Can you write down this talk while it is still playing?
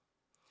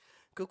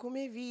Coucou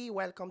mes vies,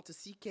 welcome to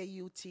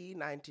CKUT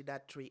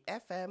 90.3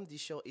 FM.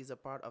 This show is a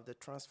part of the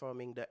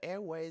Transforming the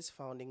Airways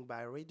founding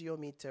by Radio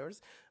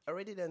Meters, a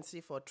residency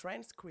for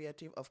trans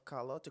creative of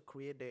color to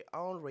create their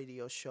own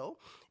radio show.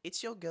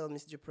 It's your girl,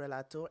 Miss Dupré,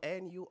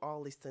 and you are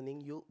listening,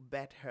 you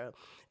bet her.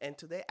 And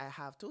today I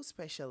have two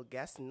special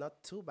guests,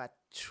 not two, but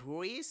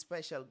three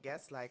special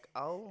guests. Like,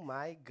 oh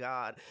my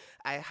God.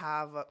 I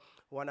have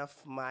one of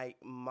my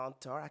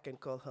mentor. I can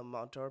call her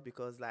mentor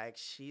because like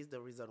she's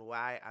the reason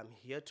why I'm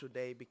here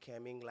today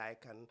becoming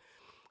like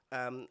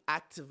an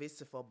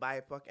activist for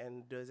BIPOC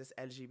and this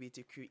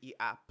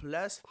LGBTQIA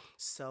plus.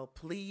 So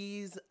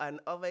please an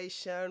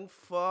ovation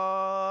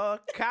for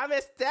Camille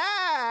Esther.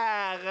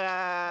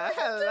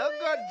 Hello,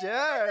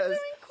 gorgeous.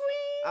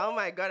 Queen. Oh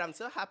my God, I'm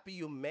so happy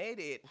you made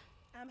it.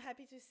 I'm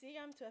happy to see you.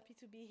 I'm too happy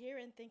to be here,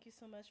 and thank you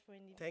so much for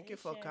invitation. Thank you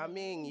for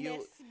coming.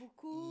 Merci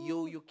beaucoup.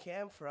 You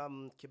came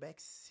from Quebec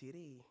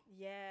City.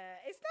 Yeah,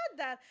 it's not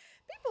that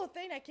people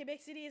think that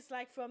Quebec City is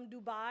like from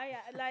Dubai.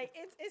 Like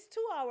it's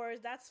 2 hours.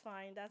 That's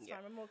fine. That's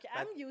fine. I'm okay.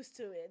 I'm used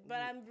to it,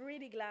 but I'm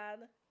really glad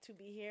to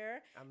be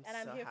here, I'm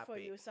here happy for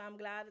you. So I'm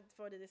glad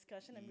for the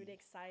discussion. I'm really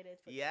excited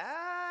for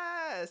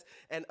Yes,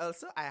 and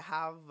also I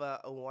have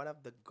one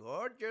of the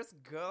gorgeous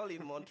girl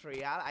in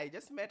Montreal. I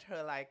just met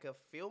her like a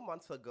few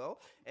months ago,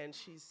 and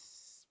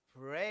she's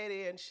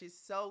pretty and she's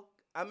so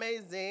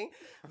amazing.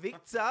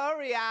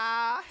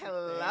 Victoria,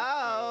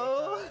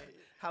 hello.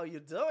 How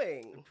you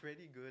doing? I'm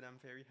pretty good. I'm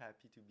very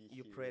happy to be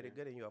here. You're pretty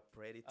good and you're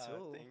pretty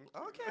too. Thank you.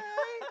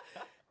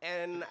 Okay.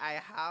 And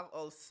I have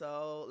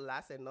also,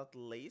 last and not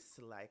least,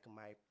 like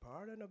my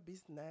partner of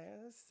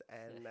business.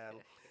 And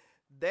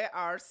they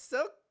are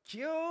so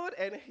cute.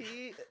 And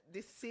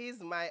this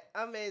is my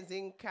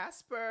amazing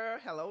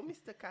Cxsper. Hello,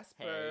 Mr.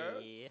 Cxsper.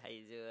 Hey, how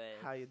you doing?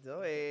 How you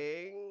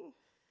doing?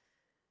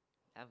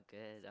 I'm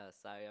good. Oh,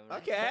 sorry, I'm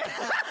Okay.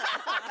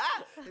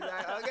 He's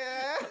like,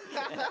 okay.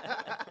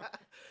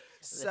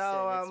 Listen,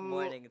 it's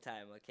morning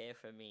time, okay,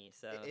 for me.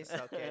 So it's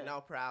okay,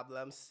 no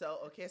problem.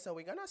 So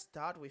we're gonna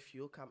start with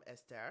you, Camille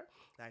Esther.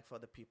 Like for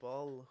the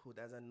people who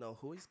doesn't know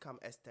who is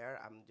Camille Esther,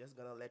 I'm just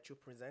gonna let you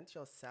present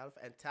yourself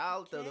and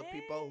tell to the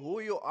people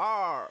who you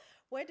are.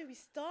 Where do we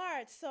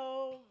start?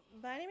 So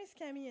my name is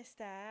Camille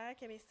Esther.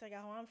 Camille Esther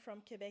Garon. I'm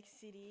from Quebec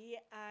City.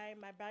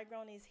 My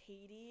background is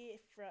Haiti,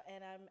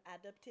 and I'm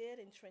adopted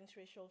in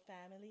transracial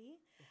family.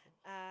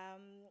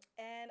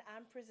 And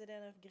I'm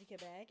president of Gris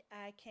Québec.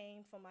 I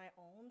came for my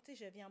own.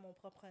 Je viens à mon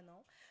propre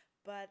nom.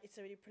 But it's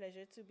a really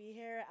pleasure to be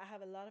here. I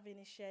have a lot of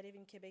initiative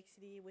in Quebec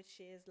City, which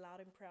is Loud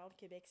and Proud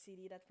Quebec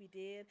City that we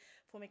did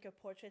for make a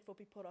portrait for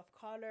people of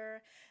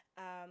color.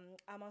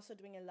 I'm also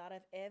doing a lot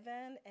of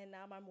events, and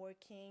now I'm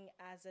working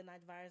as an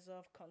advisor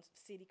of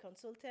city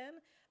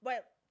consultant.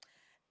 Well,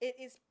 it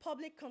is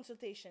public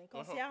consultation,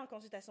 conseillère en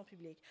consultation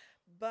publique.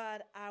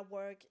 But I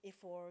work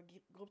for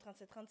Groupe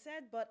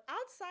 3737. But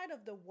outside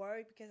of the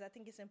work, because I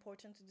think it's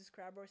important to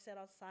describe ourselves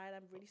outside,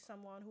 I'm really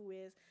someone who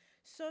is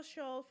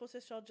social for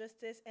social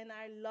justice, and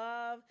I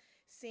love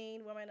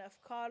seeing women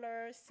of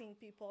color, seeing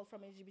people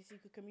from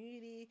LGBTQ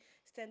community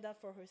stand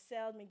up for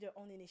herself, make their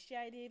own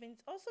initiative, and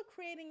it's also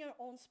creating your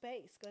own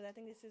space, because I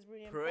think this is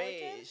really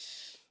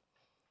important.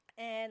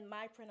 And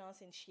my pronoun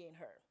is she and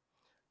her.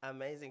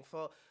 Amazing.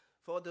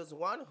 For those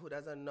one who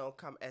doesn't know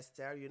Camille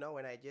Esther, you know,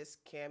 when I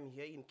just came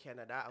here in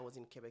Canada, I was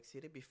in Quebec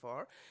City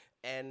before,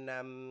 and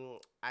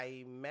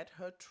I met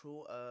her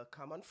through a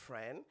common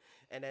friend,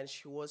 and then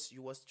you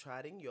was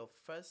starting your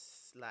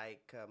first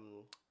like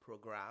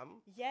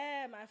program.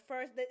 Yeah,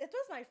 it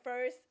was my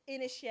first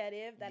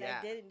initiative that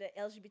I did in the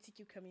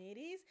LGBTQ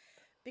communities.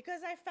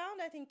 Because I found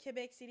that in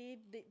Quebec City,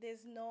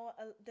 there's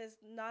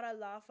not a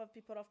lot of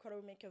people of color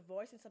who make a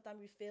voice, and sometimes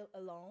we feel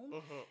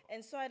alone.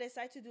 And so I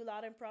decided to do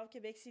Loud and Proud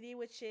Quebec City,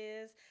 which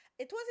is,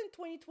 it was in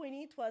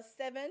 2020, it was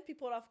 7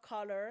 people of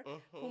color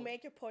who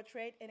make a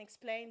portrait and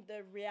explain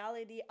the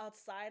reality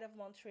outside of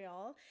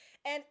Montreal.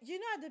 And you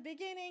know, at the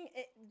beginning,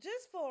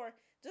 just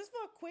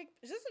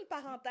une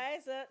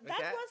parenthèse, that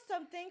was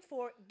something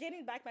for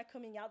getting back my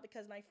coming out,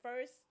 because my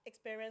first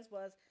experience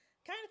was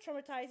kind of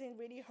traumatizing,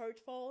 really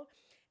hurtful.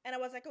 And I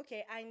was like,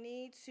 okay, I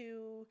need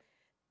to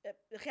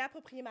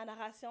réapproprier ma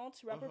narration,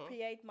 to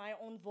reappropriate my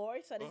own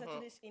voice. So I decided to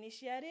do this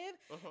initiative.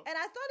 And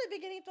I thought at the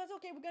beginning it was,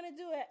 okay, we're going to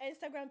do an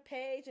Instagram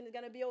page and it's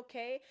going to be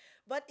okay.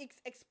 But it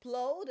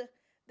exploded.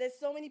 There's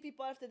so many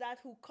people after that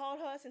who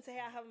called us and say, hey,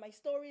 I have my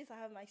stories, I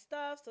have my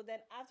stuff. So then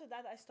after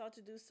that, I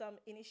started to do some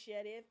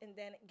initiative. And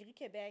then Gris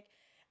Québec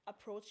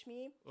approached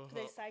me to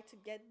decide to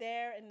get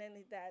there. And then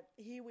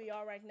here we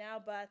are right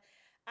now. But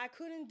I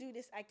couldn't do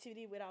this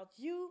activity without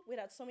you,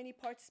 without so many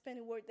participants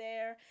who were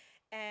there.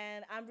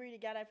 And I'm really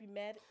glad that we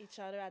met each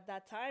other at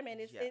that time. And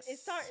it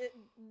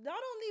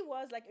not only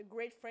was like a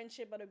great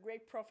friendship, but a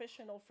great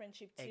professional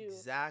friendship too.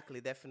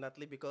 Exactly,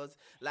 definitely. Because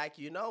like,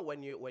 you know,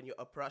 when you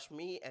approached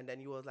me and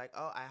then you was like,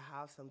 oh, I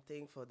have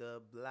something for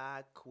the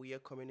Black queer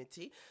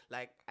community.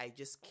 Like I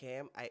just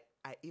came, I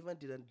even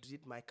didn't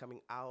did my coming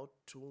out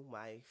to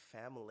my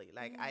family.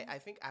 Like I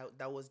think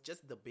that was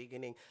just the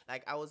beginning.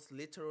 Like I was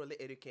literally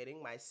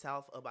educating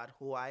myself about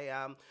who I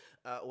am,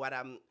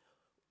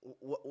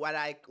 what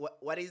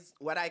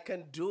I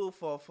can do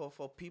for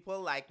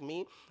people like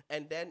me.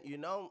 And then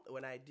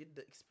when I did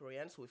the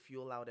experience with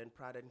You Loud and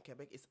Proud in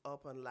Quebec, it's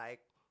open like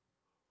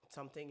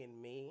something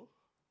in me.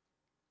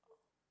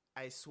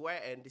 I swear,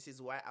 and this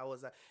is why I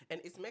was,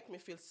 and it's make me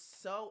feel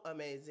so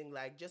amazing,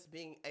 like just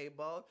being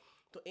able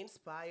to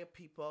inspire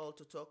people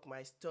to talk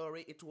my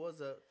story. It was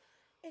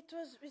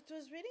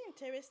really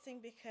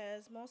interesting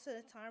because most of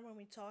the time when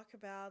we talk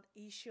about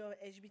issue of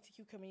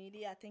LGBTQ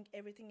community, I think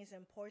everything is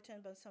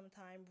important, but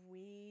sometimes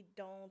we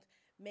don't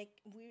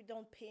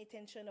pay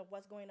attention of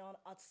what's going on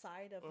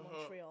outside of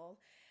Montreal.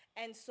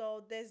 And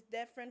so there's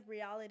different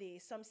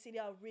realities. Some cities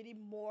are really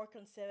more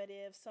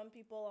conservative. Some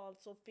people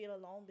also feel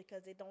alone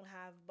because they don't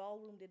have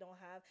ballroom, they don't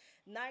have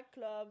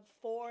nightclub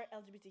for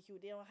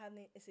LGBTQ, they don't have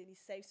necessarily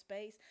safe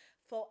space.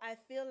 So I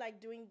feel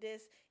like doing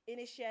this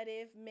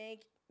initiative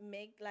make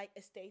like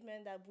a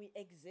statement that we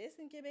exist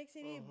in Quebec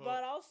City,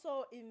 but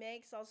also it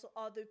makes also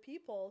other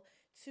people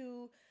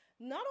to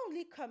not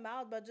only come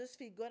out but just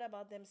feel good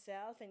about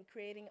themselves and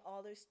creating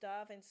other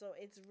stuff. And so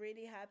it's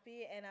really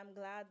happy, and I'm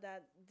glad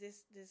that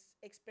this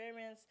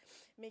experience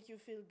make you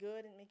feel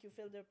good and make you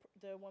feel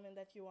the woman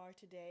that you are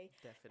today.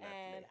 Definitely.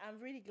 And I'm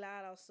really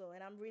glad also,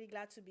 and I'm really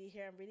glad to be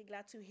here. I'm really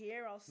glad to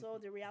hear also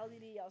the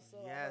reality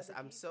also. Yes,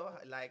 I'm so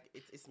like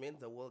it means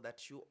the world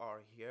that you are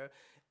here,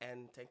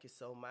 and thank you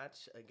so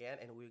much again.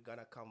 And we're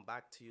gonna come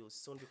back to you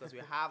soon because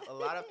we have a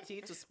lot of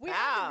tea to spill. We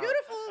have a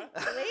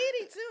beautiful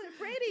lady too,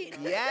 pretty.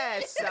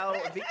 Yes, so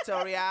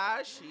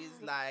Victoria,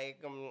 she's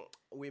like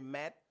we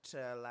met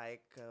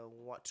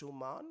 2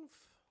 months.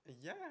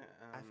 Yeah,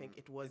 I think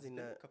it was it's in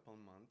been a a couple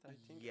months. I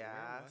think. yes,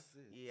 Where was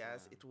it?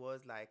 yes, it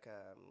was like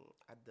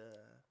at the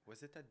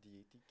Was it at the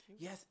ATQ?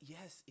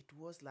 yes, it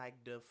was like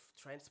the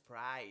Trans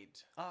Pride.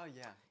 Oh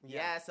yeah.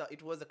 Yeah, so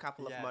it was a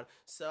couple of Yeah. months.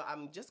 So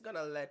I'm just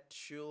gonna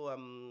let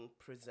you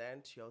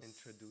present your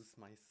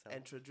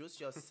introduce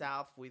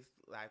yourself with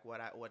like what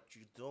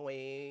you're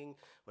doing,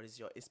 what is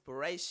your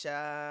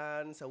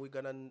inspiration. So we're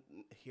gonna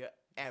hear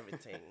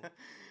everything.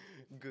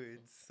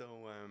 Good.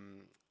 So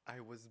I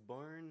was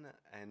born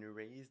and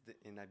raised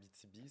in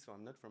Abitibi, so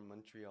I'm not from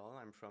Montreal.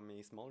 I'm from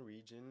a small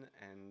region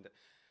and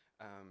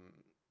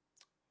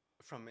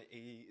from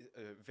a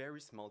very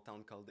small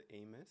town called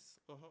Amos.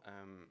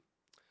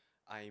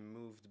 I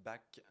moved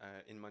back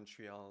in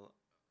Montreal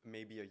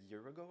maybe a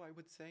year ago, I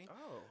would say.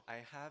 Oh. I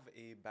have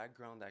a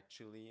background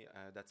actually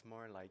that's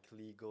more like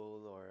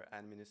legal or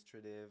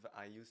administrative.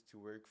 I used to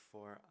work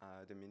for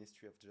the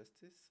Ministry of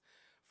Justice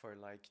for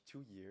like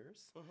 2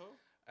 years.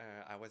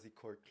 I was a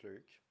court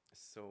clerk,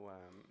 so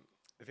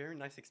a very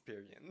nice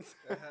experience.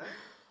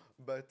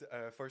 But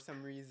for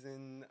some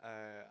reason,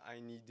 I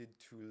needed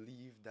to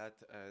leave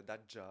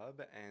that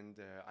job, and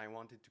I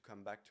wanted to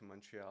come back to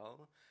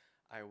Montreal.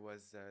 I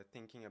was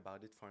thinking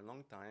about it for a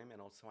long time,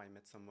 and also I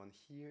met someone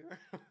here.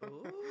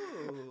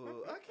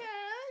 Ooh,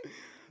 okay.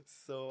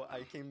 So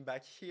I came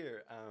back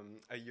here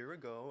a year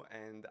ago,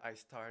 and I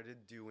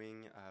started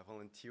doing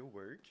volunteer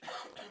work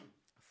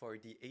for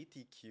the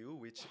ATQ,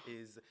 which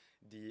is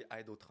the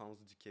Aide aux Trans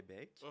du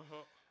Québec.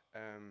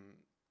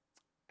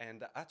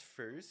 And at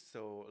first,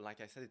 so like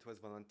I said, it was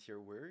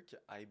volunteer work.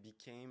 I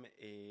became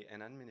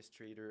an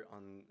administrator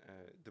on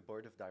the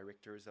board of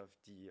directors of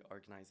the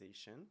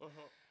organization.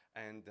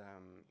 And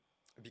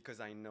because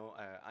I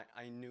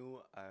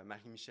knew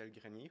Marie-Michelle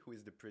Grenier, who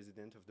is the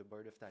president of the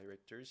board of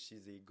directors.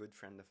 She's a good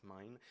friend of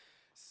mine.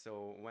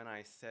 So when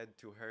I said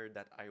to her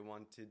that I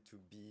wanted to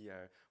be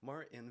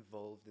more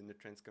involved in the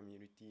trans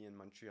community in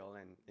Montreal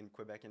and in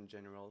Quebec in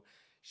general,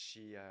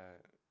 she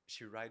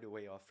right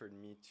away offered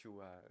me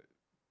to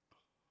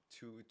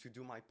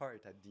do my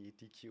part at the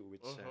ATQ,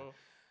 which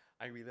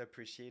I really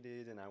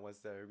appreciated, and I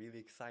was really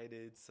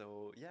excited.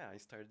 So yeah, I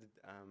started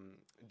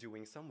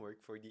doing some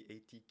work for the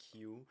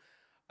ATQ.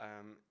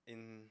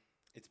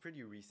 It's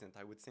pretty recent,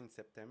 I would say in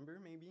September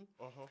maybe.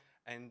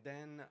 And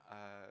then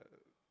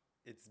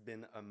it's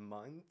been a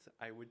month,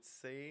 I would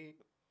say,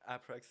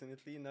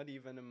 approximately, not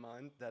even a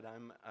month, that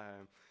I'm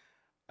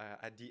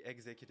at the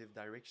executive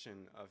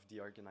direction of the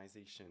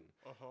organization.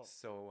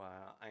 So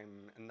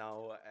I'm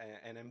now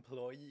an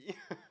employee.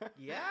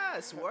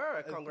 Yes,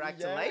 work.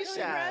 Congratulations.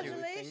 Yeah,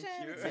 Congratulations.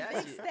 thank you. It's a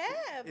big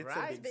step. It's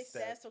Right. a big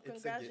step. So It's a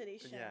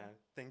congratulations. yeah,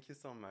 thank you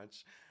so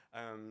much.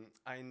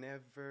 I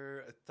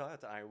never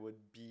thought I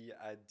would be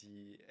at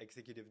the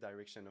executive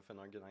direction of an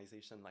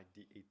organization like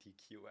the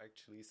ATQ,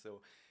 actually.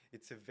 So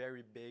it's a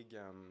very big,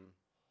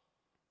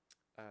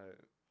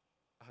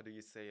 how do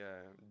you say,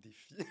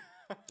 défi?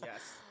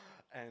 Yes.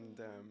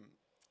 And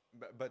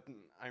but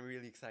I'm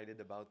really excited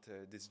about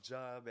this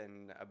job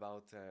and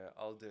about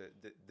all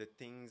the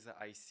things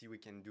I see we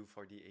can do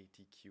for the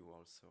ATQ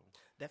also.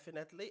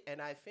 Definitely.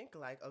 And I think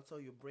like also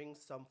you bring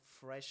some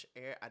fresh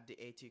air at the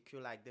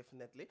ATQ, like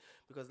definitely,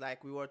 because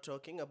like we were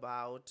talking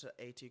about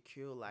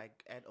ATQ,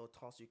 like Aide aux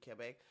Trans du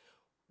Québec.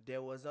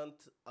 there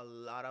wasn't a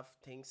lot of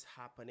things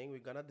happening. We're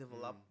gonna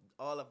develop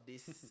all of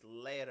this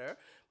later,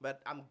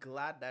 but I'm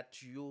glad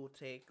that you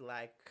take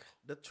like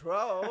the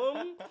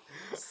throne.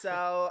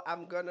 So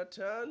I'm gonna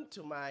turn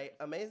to my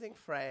amazing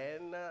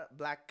friend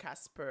Blxck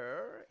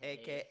Cxsper,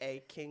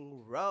 aka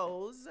King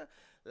Rose.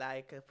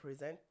 Like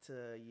present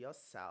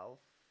yourself.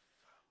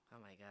 Oh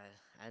my god,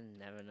 I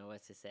never know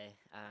what to say.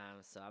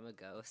 So I'm a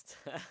ghost.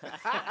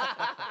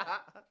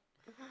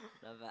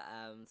 No, but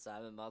so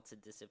I'm a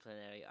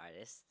multidisciplinary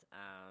artist.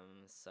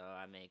 So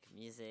I make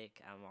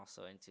music. I'm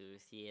also into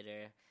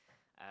theater,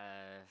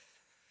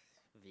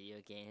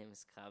 video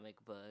games,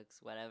 comic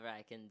books, whatever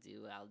I can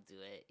do, I'll do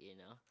it.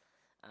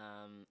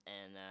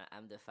 And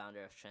I'm the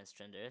founder of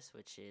Transgenders,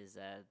 which is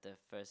the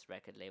first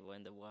record label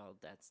in the world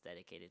that's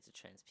dedicated to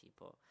trans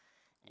people.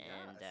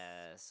 And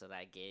so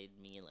that gave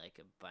me like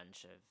a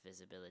bunch of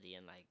visibility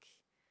and like,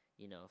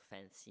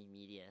 fancy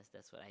medias.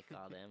 That's what I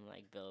call them,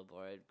 like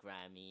Billboard,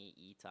 Grammy,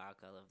 E-Talk,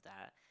 all of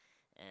that.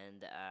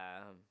 And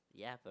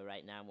but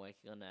right now I'm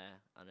working on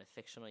a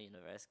fictional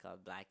universe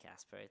called Blxck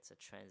Cxsper. It's a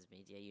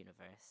transmedia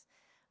universe.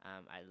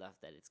 I love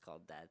that it's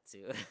called that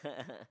too.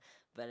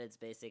 But it's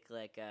basically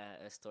like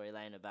a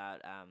storyline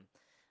about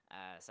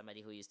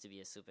somebody who used to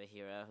be a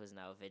superhero who's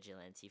now a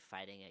vigilante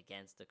fighting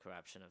against the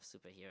corruption of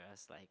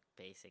superheroes, like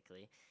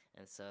basically.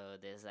 And so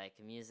there's like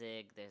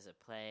music, there's a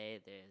play,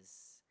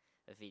 there's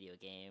a video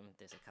game,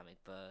 there's a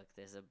comic book,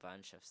 there's a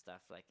bunch of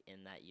stuff like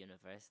in that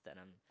universe that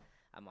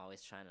I'm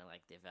always trying to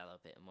like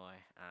develop it more.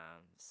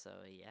 So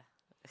yeah.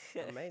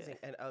 Amazing.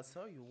 And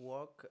also you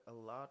work a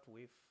lot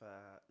with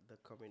the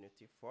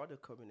community, for the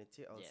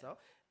community also,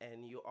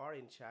 and you are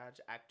in charge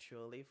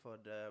actually for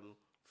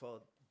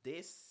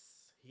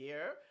this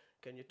here.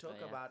 Can you talk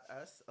about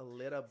us a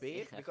little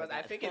bit? Because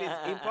I think it is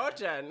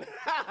important.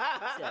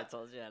 See, I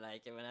told you,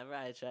 like, whenever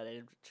I try to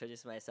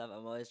introduce myself,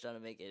 I'm always trying to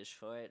make it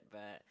short,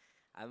 but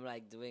I'm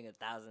like doing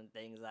 1,000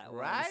 things at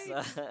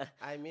once. So.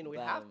 I mean, we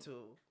have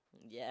to.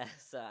 Yeah,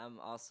 so I'm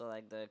also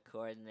like the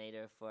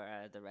coordinator for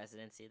the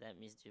residency that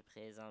Miss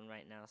Dupré is on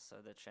right now.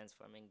 So the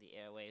Transforming the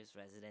Airwaves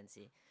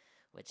residency,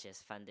 which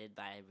is funded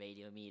by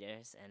Radio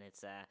Meters, and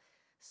it's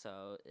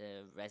so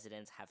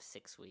residents have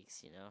 6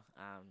 weeks,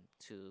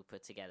 to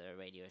put together a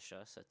radio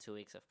show. So 2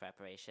 weeks of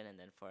preparation, and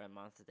then for a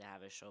month they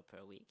have a show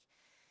per week.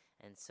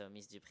 And so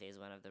Miss Dupré is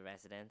one of the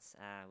residents.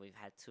 We've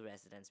had 2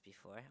 residents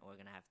before. We're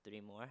gonna have 3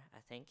 more,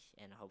 I think,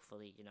 and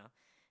hopefully,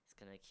 it's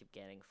gonna keep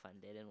getting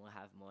funded and we'll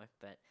have more.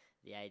 But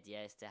the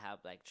idea is to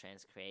help like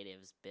trans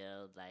creatives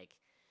build like,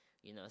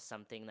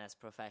 something that's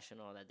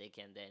professional that they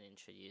can then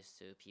introduce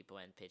to people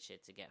and pitch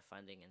it to get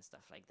funding and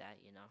stuff like that.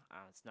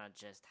 It's not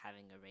just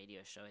having a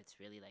radio show. It's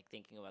really like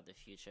thinking about the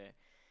future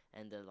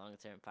and the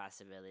long-term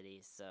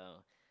possibilities.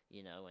 So,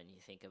 when you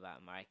think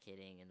about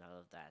marketing and all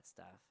of that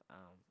stuff,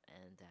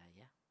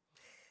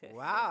 yeah.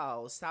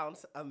 Wow,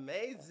 sounds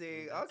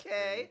amazing.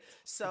 Okay, great.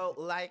 So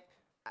like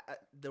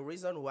the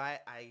reason why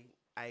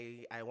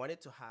I wanted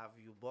to have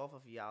you both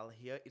of y'all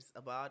here is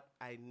about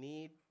I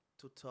need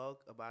to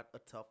talk about a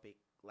topic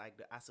like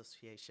the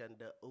association,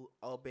 the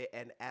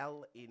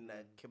OBNL in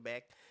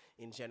Quebec,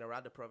 in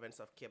general, the province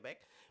of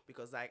Quebec,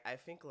 because like I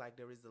think like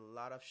there is a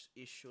lot of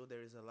issue,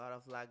 there is a lot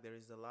of there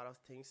is a lot of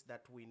things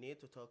that we need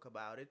to talk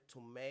about it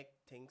to make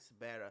things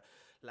better.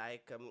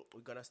 Like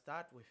we're gonna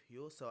start with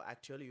you. So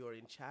actually you're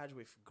in charge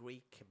with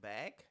Gris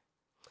Quebec.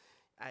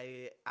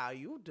 Are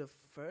you the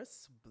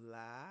first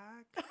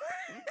Black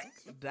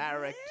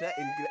director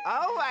in?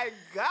 Oh my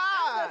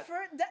God!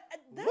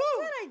 That's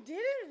what I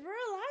didn't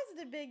realize at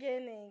the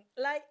beginning.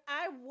 Like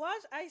I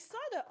saw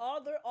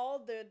all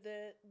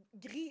the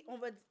gris. On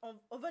va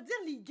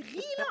dire les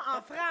gris là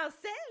en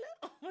français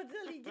là. On va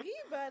dire les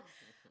gris, but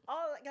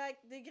all like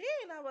the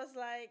gris, and I was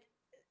like,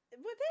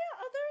 were there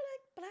other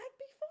like Black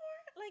before?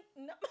 Like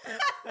no.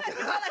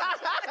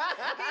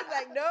 He's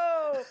like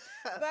no,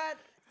 but.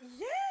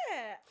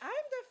 Yeah,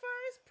 I'm the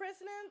first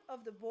president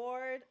of the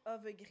board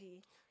of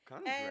Gris.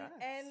 Congrats.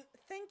 And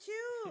thank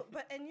you.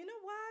 And you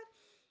know what?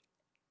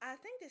 I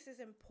think this is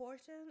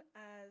important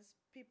as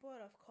people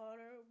of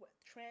color,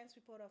 trans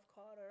people of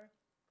color,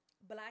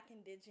 Black,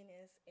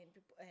 Indigenous, and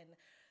people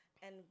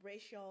and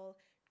racial,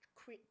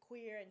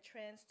 queer, and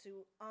trans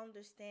to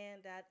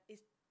understand that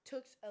it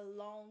took a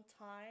long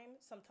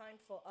time, sometimes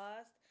for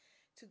us,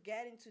 to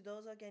get into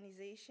those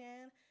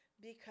organizations.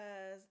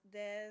 Because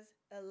there's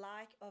a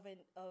lack of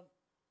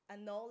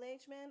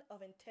acknowledgement of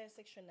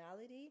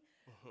intersectionality,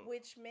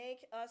 which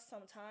make us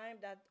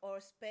sometimes that our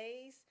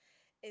space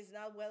is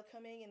not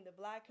welcoming in the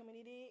Black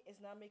community,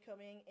 is not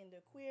becoming in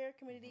the queer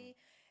community.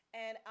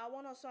 And I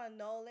want to also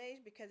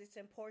acknowledge, because it's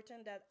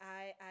important that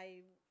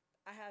I'm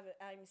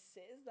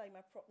cis, like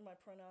my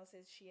pronouns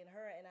is she and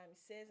her, and I'm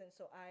cis, and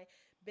so I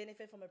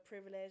benefit from a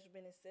privilege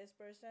being a cis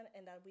person,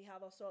 and that we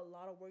have also a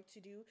lot of work to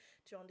do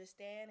to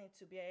understand and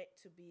to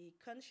be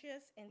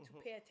conscious and to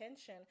pay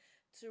attention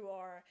to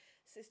our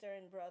sister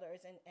and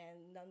brothers and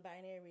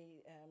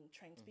non-binary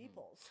trans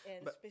peoples,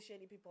 and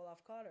especially people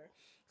of color.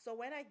 So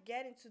when I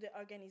get into the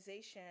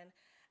organization,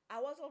 I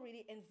was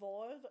already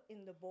involved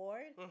in the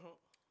board.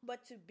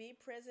 But to be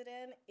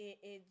president,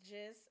 it's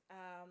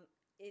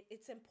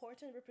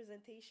important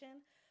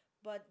representation,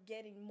 but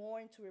getting more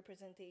into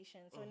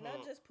representation. So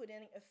not just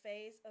putting a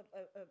face of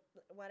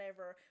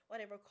whatever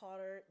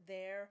color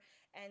there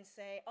and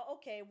say, oh,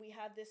 okay, we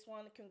have this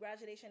one,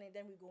 congratulations, and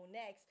then we go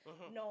next.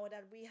 No,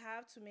 that we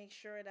have to make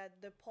sure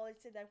that the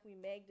policy that we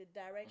make, the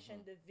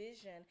direction, the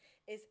vision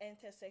is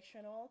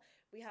intersectional.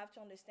 We have to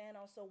understand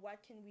also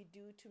what can we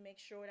do to make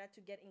sure that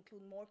to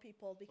include more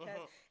people, because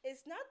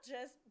it's not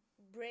just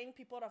bring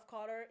people of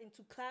color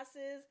into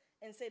classes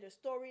and say the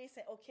story,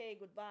 say okay,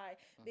 goodbye,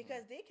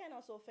 because they can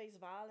also face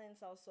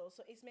violence also.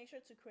 So it's make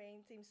sure to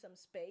creating some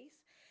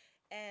space.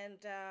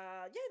 And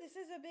this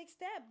is a big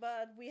step,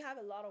 but we have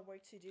a lot of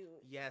work to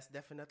do. Yes,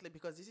 definitely,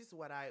 because this is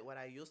what I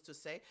used to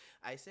say.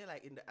 I say,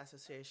 like, in the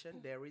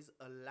association there is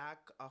a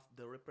lack of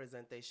the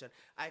representation.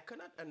 I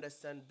cannot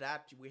understand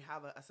that we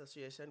have an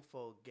association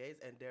for gays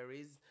and there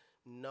is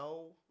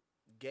no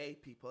gay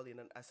people in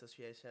an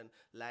association,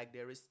 like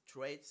there is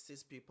straight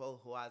cis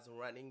people who are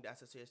running the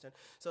association.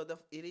 So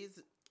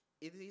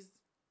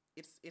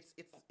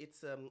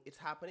it's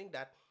happening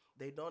that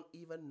they don't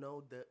even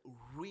know the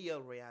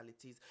real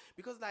realities,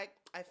 because, like,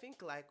 I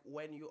think, like,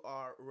 when you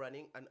are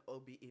running an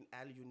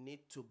OBNL, you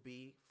need to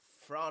be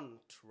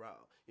front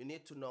row. You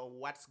need to know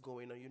what's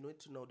going on. You need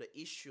to know the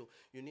issue.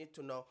 You need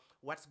to know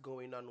what's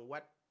going on,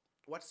 what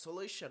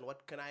solution,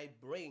 what can I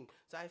bring.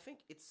 So I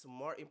think it's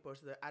more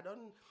important that I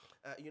don't,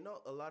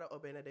 a lot of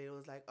OBNL, they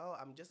was like, oh,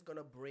 I'm just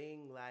gonna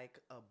bring like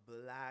a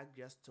black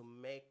just to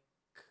make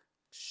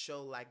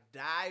show like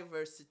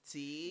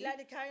diversity, like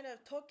the kind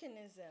of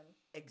tokenism.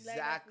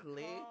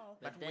 Exactly.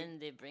 But then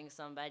they bring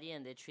somebody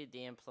and they treat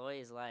the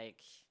employees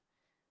like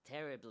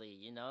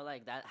terribly,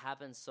 like that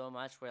happens so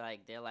much where,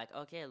 like, they're like,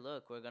 okay,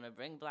 look, we're gonna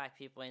bring black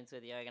people into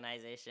the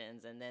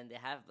organizations, and then they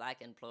have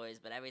black employees,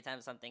 but every time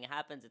something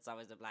happens, it's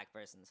always the black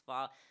person's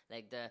fault.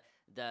 Like the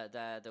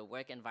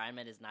work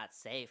environment is not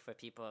safe for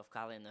people of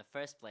color in the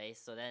first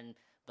place, so then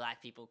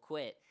black people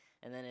quit.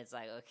 And then it's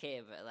like, okay,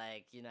 but,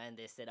 like, and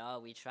they said, oh,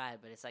 we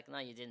tried. But it's like, no,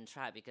 you didn't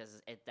try,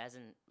 because it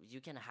doesn't,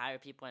 you can hire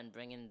people and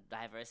bring in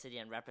diversity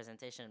and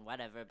representation and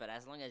whatever. But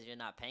as long as you're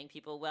not paying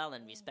people well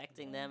and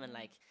respecting them and,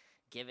 like,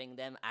 giving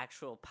them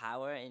actual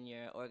power in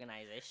your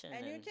organization.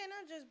 And you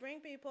cannot just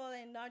bring people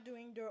and not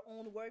doing their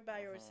own work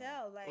by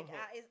yourself. Like,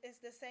 it's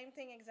the same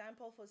thing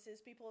example for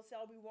cis people. Say,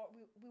 we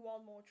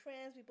want more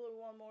trans people, we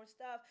want more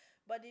stuff,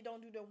 but they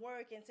don't do the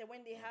work. And so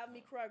when they have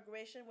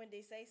microaggression, when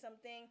they say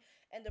something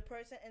and the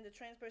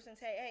trans person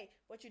say, hey,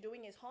 what you're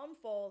doing is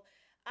harmful,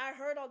 I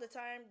heard all the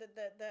time that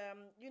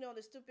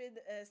the stupid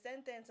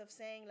sentence of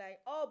saying,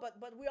 like, oh, but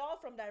we're all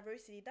from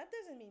diversity. That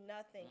doesn't mean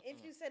nothing.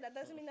 If you say that,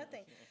 doesn't mean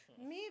nothing.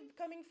 Me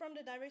coming from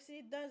the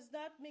diversity does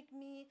not make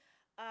me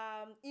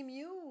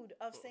immune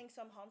of saying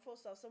some harmful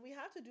stuff. So we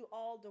have to do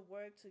all the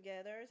work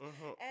together.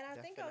 And I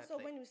think also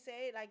when you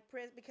say, like,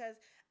 because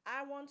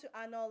I want to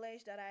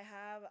acknowledge that I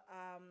have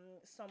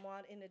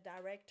someone in the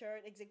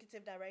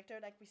executive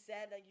director, like we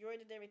said, like, you're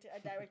the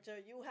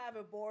director, you have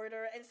a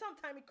border, and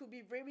sometimes it could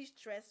be very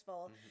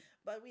stressful,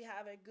 but we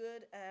have a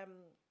good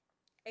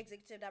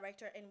executive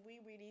director, and we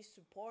really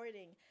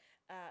supporting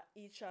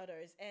each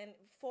other's. And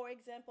for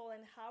example,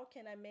 and how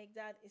can I make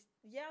that is,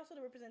 also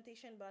the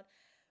representation, but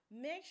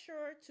make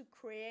sure to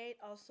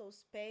create also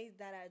space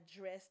that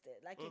addressed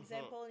it. Like,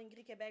 example, in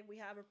Gris Québec, we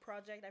have a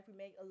project that we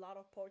make a lot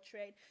of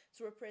portraits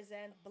to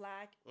represent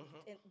black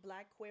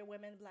queer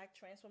women, black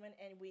trans women,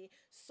 and we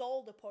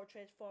sold the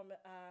portrait from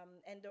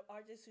and the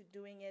artist who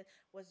doing it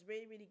was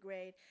really, really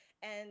great.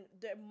 And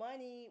the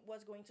money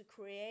was going to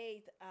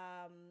create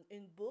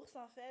une bourse,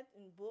 en fait,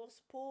 une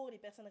bourse pour les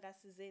personnes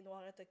racisées,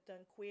 noires,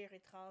 autochtones, queer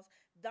et trans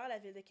dans la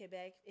ville de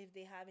Québec if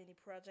they have any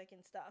project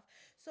and stuff.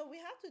 So we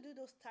have to do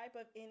those type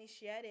of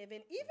initiative.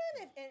 And even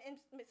if and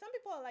some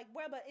people are like,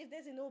 well, but if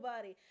there's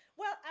nobody,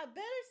 well, I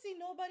better see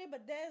nobody,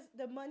 but there's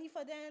the money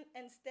for them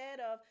instead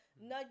of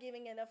not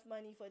giving enough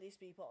money for these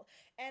people.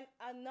 And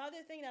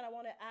another thing that I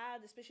want to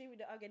add, especially with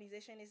the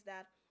organization, is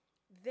that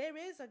there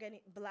is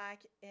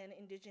black and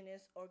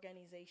indigenous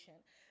organization.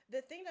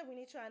 The thing that we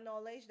need to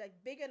acknowledge, like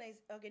big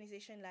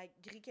organization like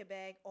Gris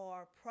Québec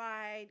or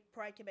Pride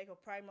Québec or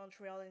Pride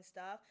Montreal and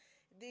stuff,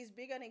 these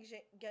big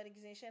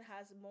organization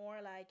has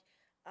more like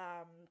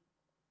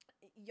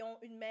ils ont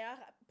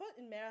pas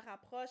une meilleure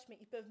approche, mais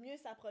ils peuvent mieux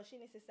s'approcher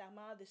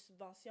nécessairement de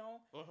subventions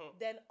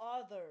than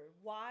other.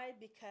 Why?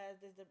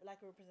 Because there's the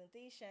lack of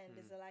representation,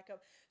 there's a lack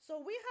of...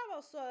 So we have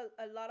also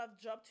a lot of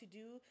job to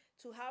do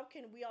to how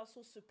can we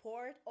also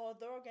support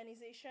other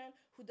organization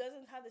who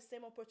doesn't have the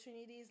same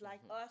opportunities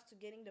like us to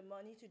getting the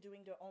money to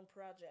doing their own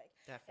project.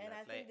 Definitely. And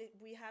I think that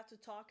we have to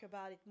talk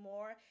about it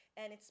more,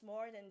 and it's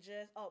more than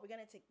just, oh, we're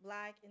going to take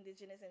black,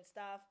 indigenous and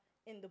stuff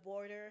in the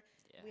border.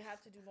 We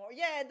have to do more.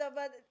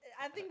 But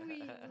I think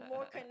we're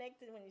more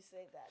connected when you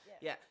say that.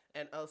 Yeah,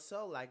 and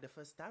also, like, the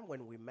first time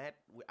when we met,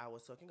 I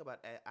was talking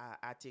about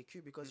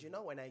ATQ because,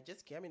 when I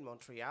just came in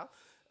Montreal,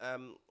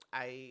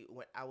 I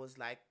was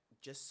like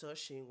just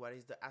searching what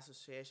is the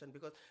association,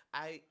 because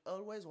I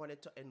always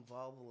wanted to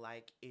involve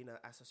like in an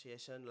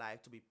association,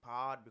 like to be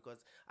part,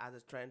 because as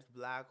a trans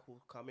black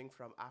who coming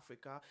from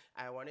Africa,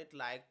 I wanted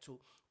like to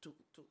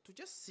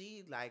just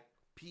see like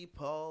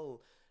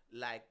people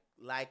like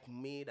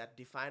me that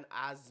define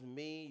as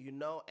me,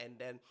 and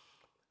then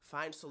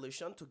find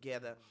solution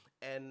together.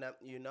 And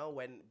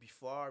when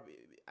before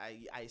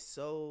I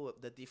saw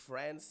the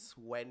difference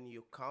when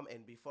you come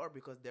and before,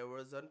 because there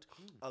wasn't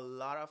a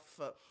lot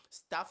of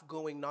stuff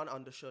going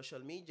on the social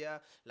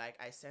media. Like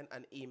I sent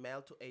an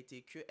email to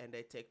ATQ and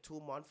they take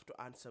 2 months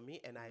to answer me,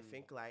 and I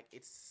think like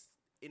it's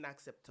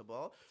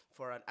unacceptable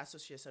for an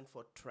association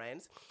for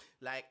trans.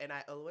 Like, and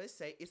I always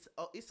say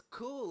it's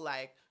cool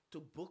like to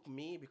book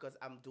me, because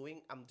I'm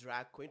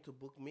drag queen, to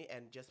book me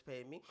and just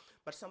pay me.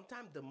 But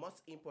sometimes the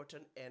most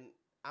important, and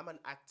I'm an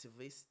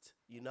activist,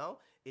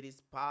 it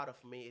is part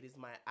of me, it is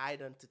my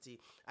identity.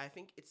 I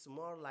think it's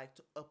more like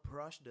to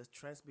approach the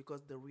trans,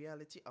 because the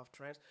reality of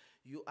trans,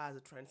 you as a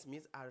trans, me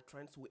as a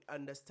trans, we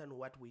understand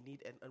what we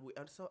need, and we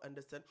also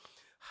understand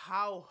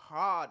how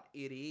hard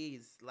it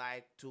is,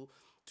 like to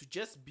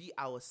just be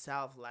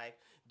ourselves, like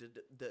to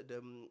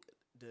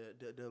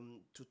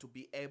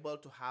be able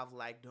to have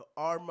like the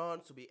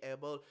hormones, to be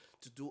able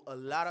to do a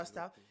lot of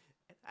stuff.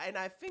 And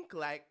I think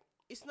like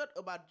it's not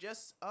about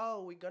just,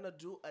 we're gonna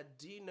do a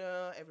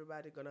dinner,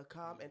 everybody gonna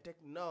come and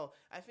take. No,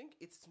 I think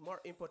it's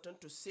more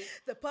important to sit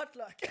the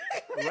potluck.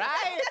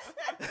 Right.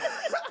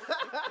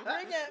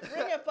 bring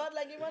a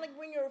potluck. You want to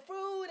bring your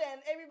food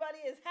and everybody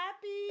is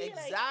happy.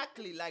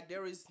 Exactly. Like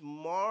there is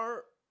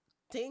more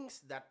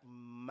things that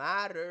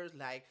matter.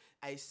 Like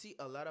I see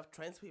a lot of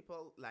trans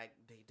people, like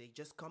they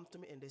just come to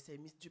me and they say,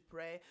 Miss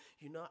Dupré,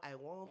 I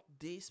want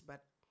this,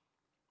 but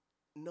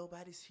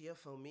nobody's here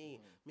for me.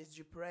 Miss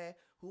Dupré,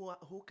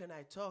 who can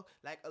I talk?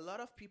 Like a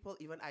lot of people,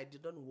 even I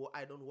don't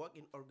work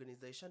in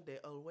organization, they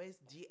always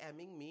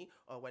DMing me,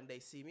 or when they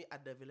see me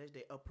at the village,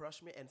 they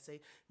approach me and say,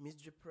 Miss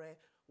Dupré,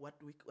 what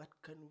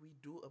can we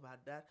do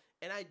about that?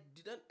 And I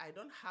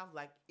don't have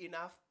like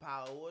enough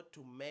power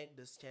to make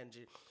this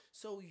change.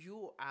 So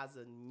you, as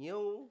a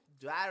new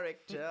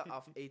director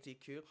of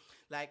ATQ,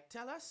 like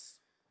tell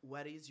us,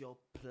 what is your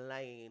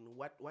plan?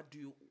 What do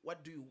you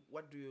want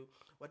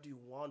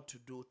to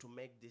do to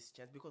make this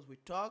change? Because we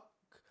talk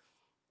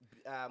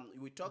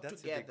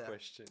That's together. A big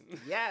question.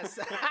 Yes.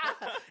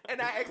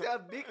 And I expect a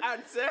big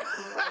answer.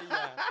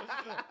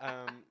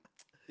 Yeah.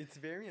 It's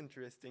very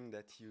interesting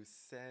that you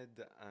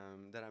said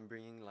that I'm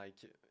bringing like,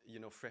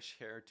 fresh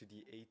hair to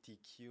the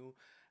ATQ.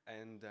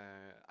 And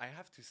I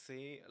have to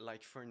say,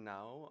 like for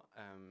now,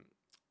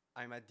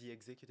 I'm at the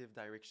executive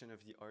direction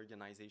of the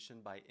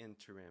organization by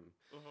interim.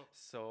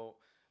 So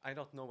I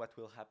don't know what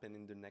will happen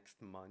in the next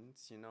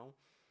months,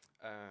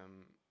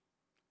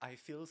 I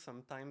feel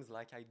sometimes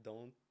like I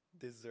don't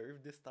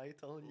deserve this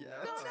title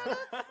yet. No.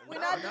 We're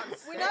not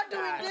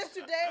doing this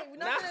today. We're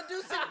not going to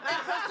do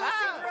imposter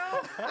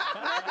syndrome.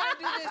 We're not going to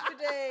do this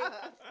today.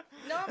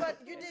 No,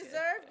 but you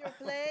deserve your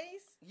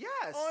place.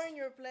 Yes. Earn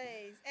your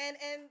place. And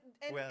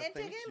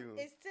interim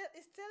is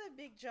still a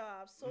big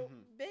job. So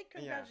big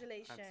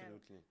congratulations. Yeah,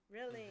 absolutely.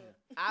 Really.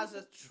 As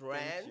a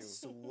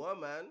trans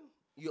woman,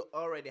 you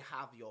already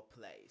have your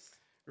place.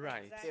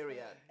 Right. Exactly.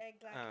 Period.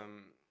 Exactly.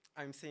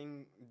 I'm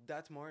saying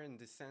that more in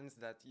the sense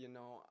that,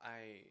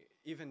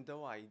 even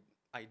though I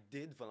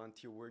did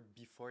volunteer work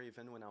before,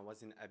 even when I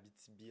was in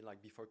Abitibi,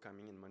 like before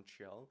coming in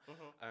Montreal.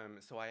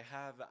 So I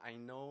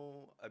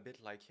know a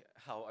bit like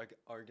how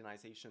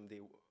organization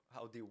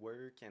how they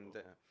work, and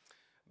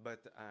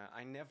but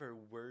I never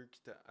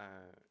worked.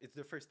 It's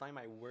the first time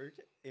I work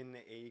in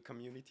a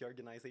community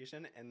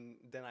organization, and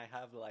then I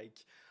have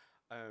like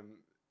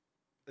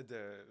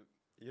the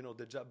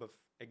job of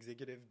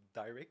executive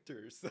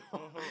director. So,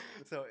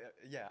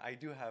 I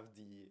do have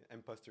the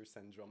imposter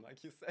syndrome,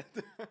 like you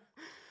said.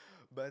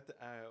 But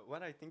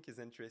what I think is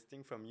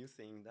interesting from you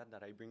saying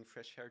that I bring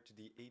fresh hair to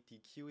the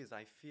ATQ is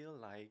I feel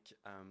like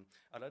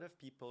a lot of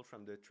people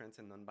from the trans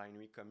and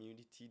non-binary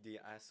community, they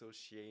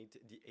associate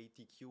the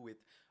ATQ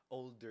with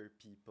older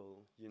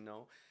people,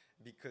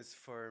 because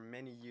for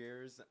many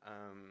years,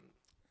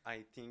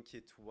 I think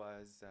it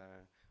was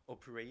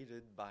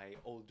operated by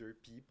older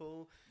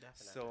people.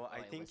 Definitely. So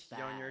I think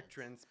younger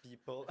trans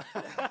people. It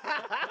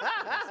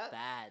was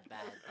bad.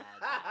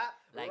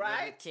 Like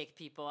they would kick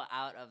people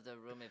out of the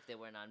room if they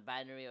were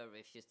non-binary or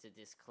refused to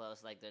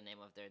disclose like the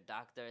name of their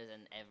doctors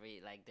and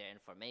their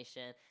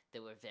information. They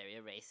were very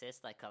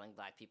racist, like calling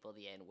black people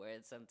the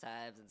N-word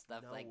sometimes and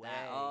stuff that.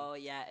 Oh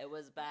yeah, it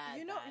was bad.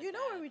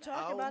 When we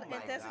talk about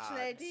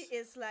intersectionality,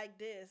 it's like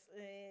this.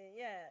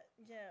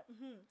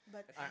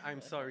 But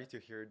I'm sorry to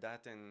hear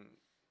that, and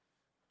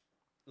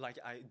like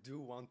I do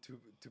want to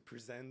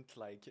present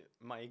like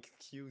my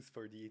excuse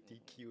for the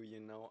ATQ.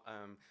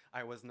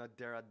 I was not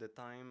there at the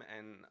time,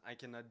 and I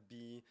cannot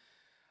be,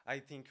 I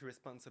think,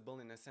 responsible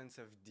in a sense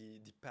of the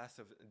past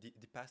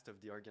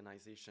of the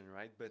organization,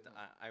 right? But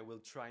I will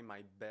try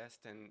my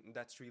best, and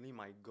that's really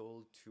my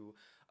goal, to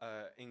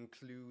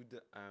include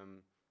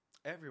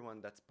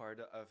everyone that's part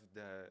of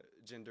the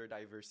gender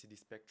diversity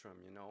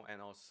spectrum,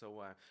 and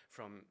also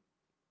from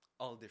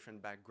all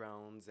different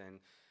backgrounds,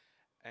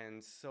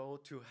 and so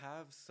to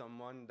have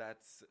someone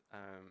that's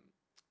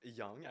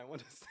young, I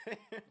want to say,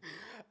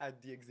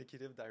 at the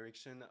executive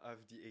direction of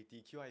the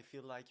ATQ, I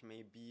feel like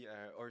maybe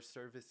our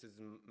services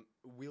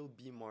will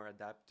be more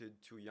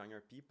adapted to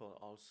younger people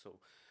also.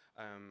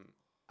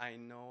 I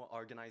know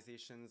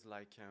organizations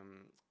like,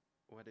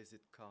 what is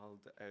it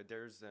called?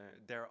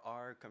 There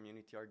are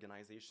community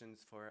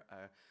organizations for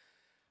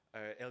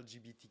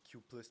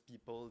LGBTQ plus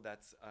people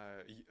that's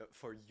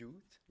for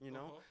youth, you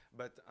know.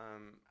 But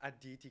at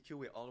the ATQ,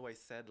 we always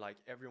said like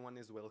everyone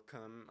is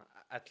welcome.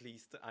 At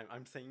least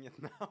I'm saying it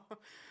now.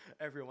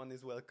 Everyone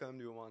is welcome.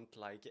 We want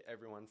like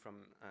everyone from,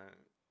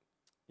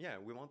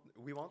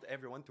 we want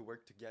everyone to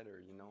work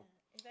together, you know.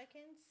 If I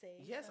can say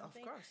yes,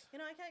 something, of course. you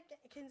know, I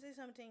can say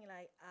something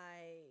like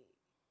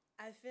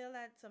I feel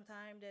that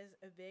sometimes there's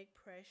a big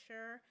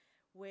pressure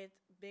with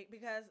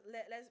because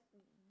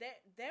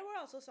there were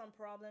also some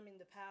problem in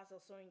the past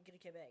also in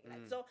Quebec.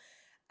 Like, so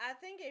I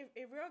think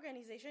every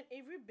organization,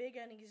 every big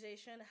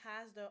organization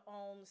has their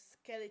own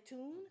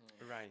skeleton.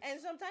 Right. And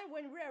sometimes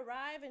when we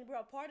arrive and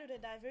we're a part of the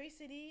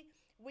diversity,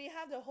 we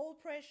have the whole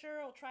pressure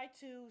or try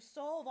to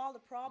solve all the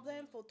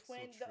problems for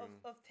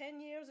 10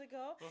 years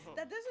ago.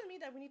 That doesn't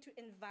mean that we need to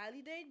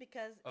invalidate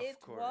because it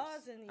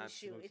was an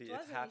issue. Absolutely. It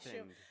was an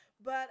issue.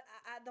 But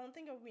I don't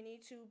think we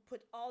need to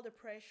put all the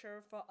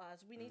pressure for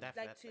us. We need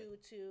like to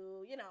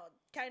you know,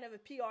 kind of a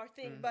PR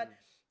thing, but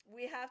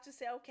we have to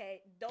say, okay,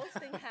 those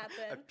things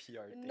happen. A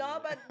PR thing.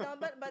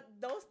 But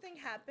those things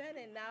happen,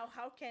 and now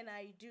how can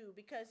I do?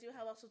 Because you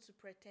have also to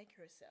protect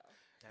yourself.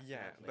 Definitely.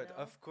 Yeah, but you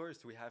know? Of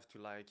course we have to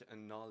like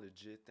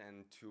acknowledge it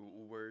and to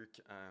work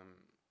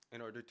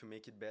in order to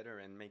make it better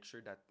and make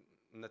sure that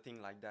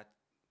nothing like that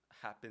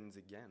happens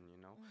again, you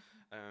know.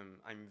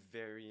 I'm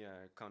very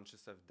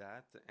conscious of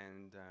that,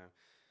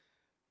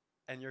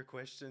 and your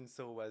question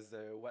was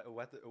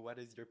what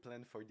is your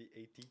plan for the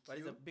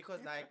ATQ? Because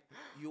like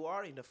you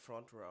are in the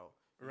front row,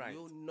 right?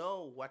 You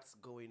know what's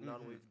going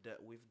on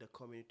with the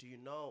community. You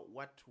know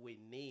what we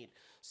need.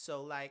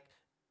 So like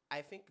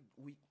I think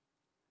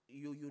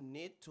you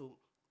need to,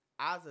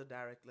 as a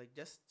director, like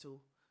just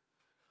to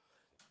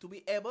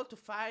be able to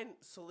find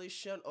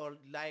solution, or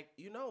like,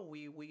 you know,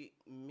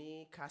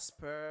 me,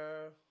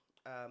 Cxsper,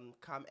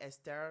 Camille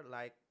Esther,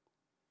 like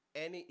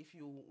if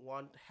you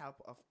want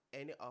help of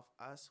any of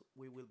us,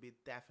 we will be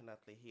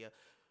definitely here,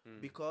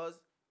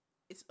 because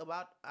it's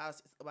about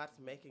us. It's about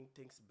making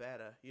things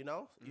better. You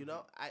know,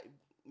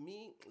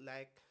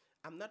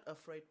 I'm not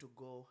afraid to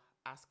go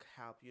ask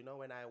help. You know,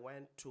 when I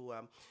went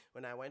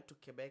to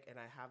Quebec and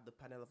I have the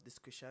panel of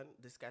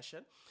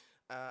discussion,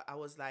 I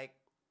was like.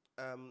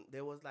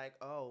 There was like,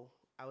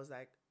 I was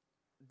like,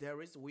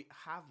 we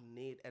have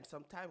need. And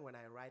sometimes when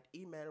I write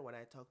email, when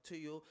I talk to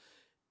you,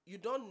 you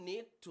don't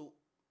need to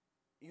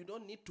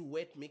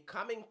wait me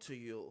coming to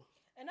you.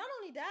 And not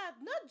only that,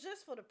 not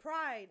just for the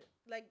Pride,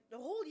 like the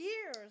whole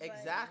year.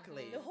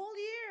 Exactly. Like, the whole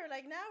year.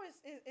 Like now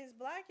is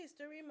Black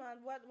History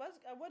Month. What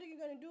are you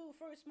gonna do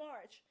 1st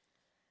March?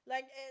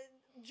 Like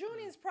June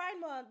is Pride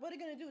Month. What are you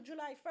gonna do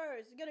July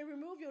 1st? You're gonna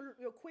remove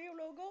your queer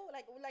logo?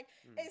 Like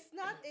it's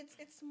not.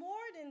 It's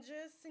more than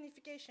just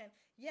signification.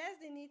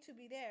 Yes, they need to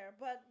be there,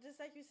 but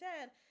just like you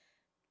said,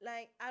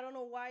 like I don't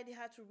know why they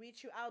had to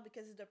reach you out,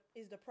 because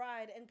it's the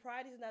Pride, and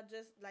Pride is not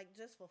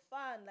just for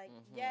fun. Like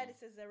yeah,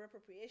 this is their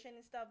appropriation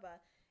and stuff, but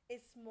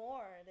it's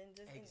more than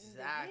just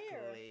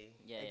exactly.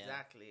 In the year.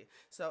 Exactly.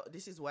 So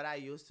this is what I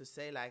used to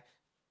say, like.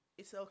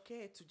 It's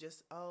okay to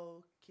just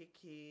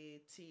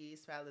kiki,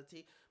 tease,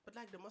 tea, but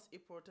like the most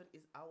important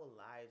is our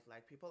lives.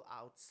 Like people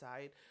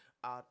outside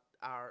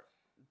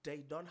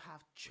they don't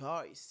have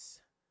choice.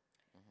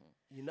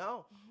 You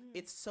know,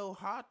 it's so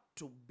hard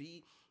to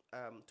be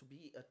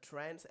a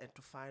trans and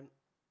to find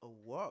a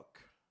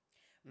work.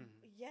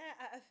 Yeah,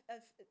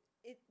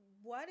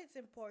 what is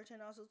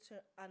important also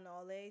to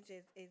acknowledge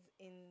is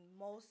in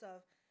most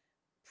of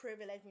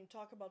privilege, when you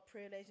talk about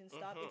privilege and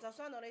stuff, it's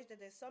also acknowledged that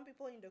there's some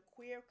people in the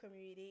queer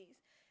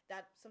communities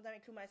that sometimes,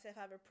 include myself,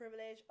 have a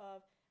privilege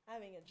of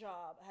having a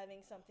job,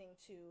 having something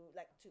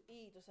to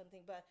eat or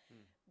something, but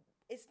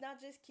it's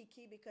not just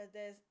kiki, because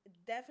there's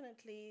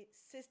definitely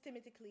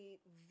systemic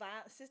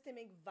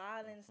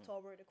violence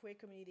toward the queer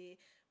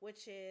community,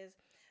 which is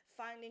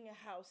finding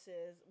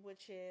houses,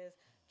 which is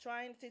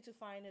trying to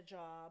find a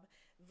job,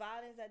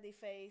 violence that they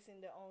face in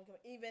their own,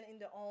 even in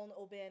their own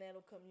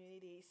OBNL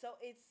community. So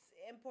it's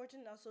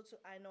important also to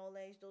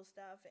acknowledge those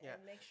stuff and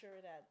make sure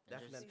that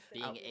definitely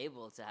being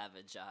able to have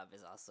a job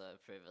is also a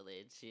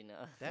privilege, you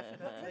know.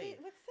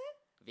 Definitely. What's that?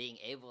 Being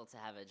able to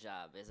have a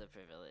job is a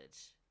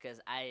privilege.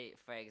 Because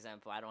for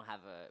example, I don't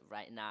have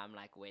right now I'm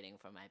like waiting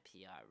for my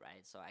PR,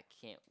 right? So I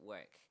can't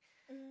work.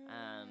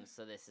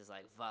 So this is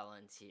like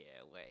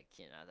volunteer work,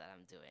 you know, that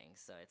I'm doing.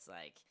 So it's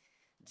like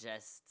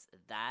just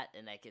that,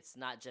 and like it's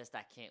not just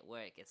I can't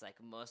work. It's like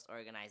most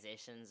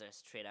organizations are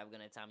straight up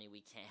gonna tell me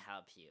we can't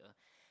help you.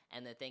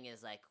 And the thing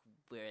is, like,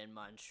 we're in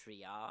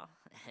Montreal,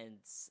 and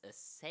it's a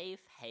safe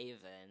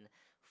haven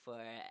for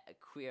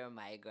queer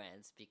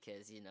migrants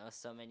because, you know,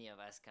 so many of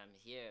us come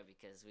here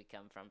because we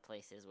come from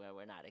places where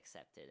we're not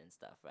accepted and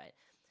stuff, right?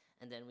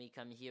 And then we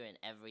come here and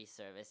every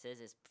services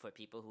is for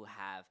people who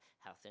have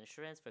health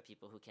insurance, for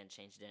people who can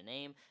change their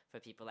name, for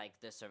people like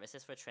the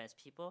services for trans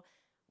people.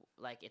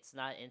 Like, it's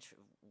not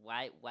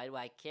why do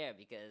I care?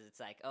 Because it's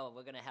like, oh,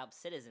 we're gonna help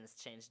citizens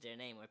change their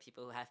name, or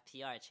people who have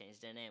PR change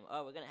their name.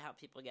 Oh, we're gonna help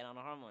people get on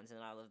hormones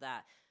and all of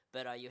that.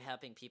 But are you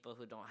helping people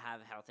who don't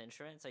have health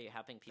insurance? Are you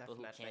helping people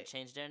who can't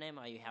change their name?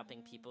 Are you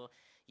helping people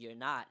you're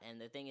not? And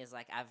the thing is,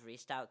 like, I've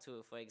reached out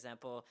to, for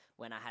example,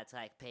 when I had to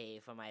like pay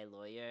for my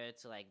lawyer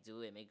to like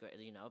do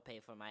pay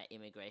for my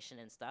immigration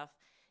and stuff.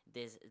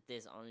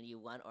 There's only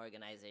one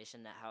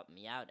organization that helped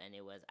me out, and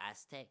it was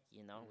Aztec,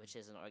 which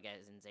is an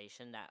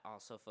organization that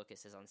also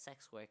focuses on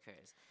sex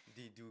workers.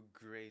 They do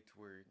great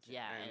work.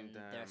 Yeah, and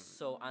they're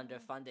so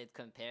underfunded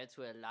compared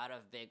to a lot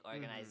of big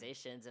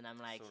organizations. And I'm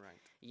like, so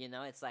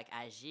right. It's like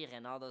Agir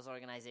and all those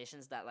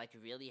organizations that like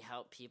really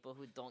help people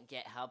who don't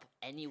get help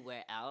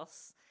anywhere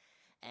else.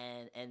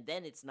 And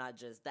then it's not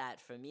just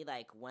that. For me,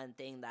 like, one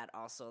thing that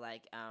also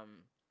like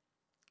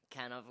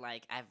kind of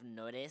like I've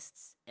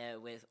noticed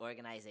with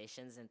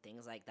organizations and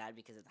things like that,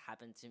 because it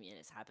happened to me and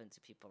it's happened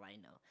to people I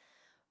know.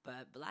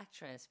 But Black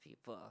trans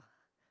people,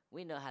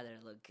 we know how to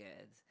look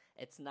good.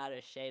 It's not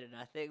a shade or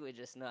nothing. We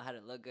just know how to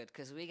look good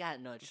because we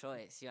got no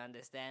choice. You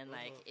understand?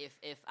 Like,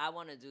 if I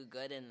want to do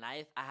good in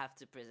life, I have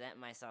to present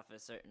myself a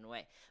certain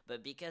way.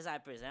 But because I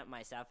present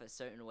myself a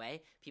certain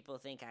way, people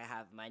think I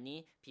have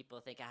money. People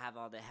think I have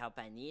all the help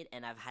I need.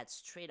 And I've had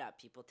straight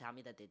up people tell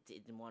me that they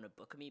didn't want to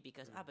book me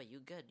because, but you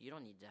good. You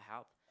don't need the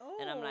help. Oh.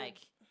 And I'm like,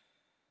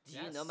 do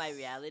you know my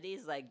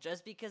realities? Like,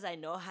 just because I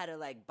know how to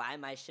like buy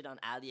my shit on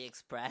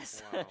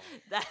AliExpress,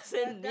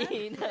 doesn't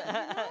mean.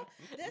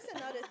 There's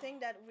another thing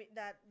that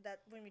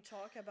when we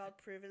talk about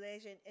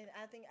privilege, and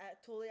I think I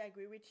totally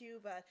agree with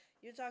you. But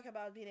you talk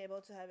about being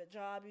able to have a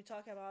job. You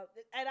talk about,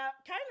 and I'm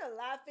kind of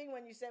laughing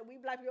when you said we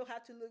Black people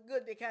have to look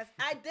good, because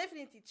I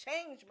definitely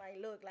changed my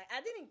look. Like,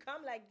 I didn't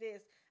come like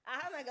this. I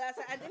had my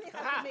glasses. I didn't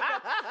have to make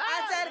up.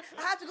 I said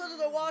I had to go to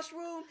the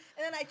washroom,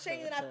 and then I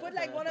changed, and I put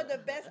like one of the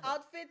best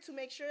outfits to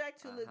make sure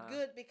like to look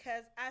good,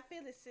 because I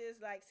feel this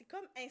is like c'est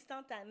comme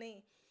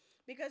instantané,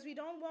 because we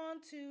don't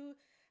want to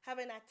have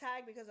an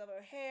attack because of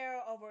our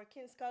hair, of our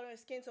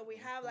skin, so we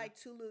have like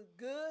to look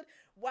good,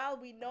 while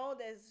we know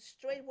there's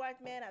straight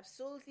white men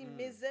absolutely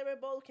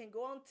miserable, can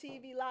go on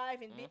TV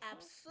live and be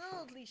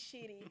absolutely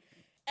shitty.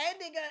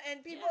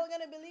 And people are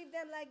gonna believe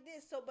them like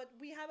this. So, but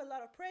we have a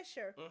lot of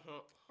pressure.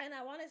 And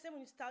I want to say,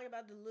 when you talk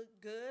about the look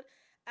good,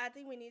 I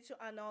think we need to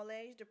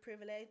acknowledge the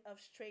privilege of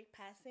straight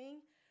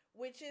passing,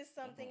 which is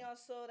something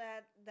also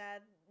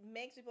that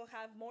makes people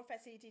have more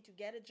facility to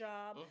get a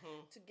job,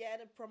 to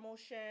get a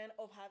promotion,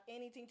 or have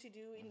anything to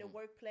do in the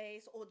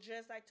workplace, or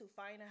just like to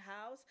find a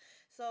house.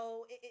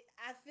 So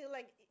I feel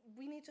like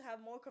we need to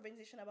have more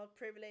conversation about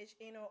privilege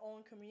in our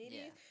own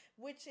communities,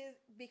 which is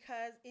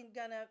because it's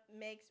gonna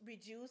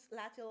reduce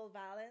lateral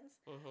violence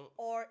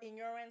or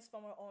ignorance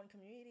from our own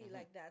community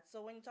like that.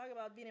 So when you talk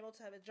about being able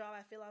to have a job,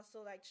 I feel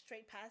also like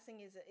straight passing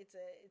is it's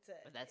a.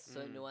 But that's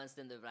so nuanced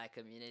in the Black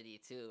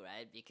community too,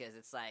 right? Because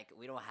it's like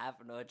we don't have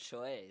no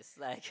choice,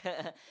 like,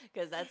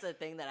 because that's the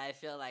thing that I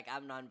feel like.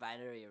 I'm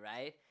non-binary,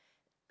 right?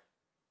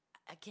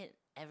 I can't.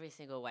 Every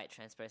single white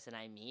trans person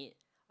I meet,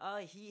 oh,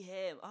 he,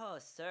 him, oh,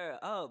 sir,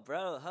 oh,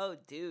 bro, oh,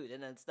 dude,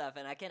 and then stuff.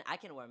 And I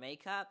can wear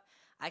makeup.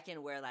 I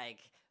can wear like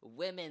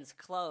women's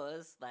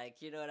clothes,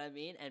 like, you know what I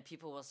mean? And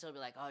people will still be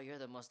like, oh, you're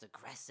the most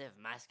aggressive,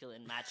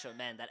 masculine, macho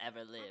man that ever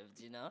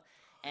lived,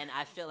 And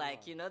I feel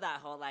like, that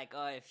whole like,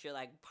 oh, if you're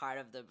like part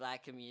of the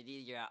Black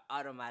community, you're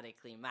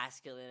automatically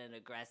masculine and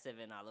aggressive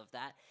and all of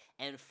that.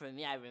 And for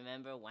me, I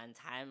remember one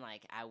time,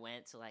 like, I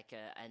went to like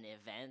an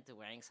event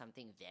wearing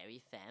something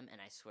very femme,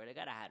 and I swear to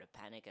God, I had a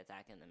panic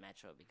attack in the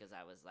metro, because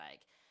I was like,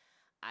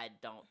 I'm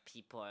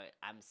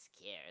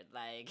scared.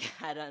 Like,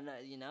 I don't know,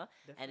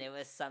 Definitely. And it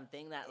was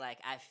something that like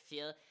I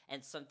feel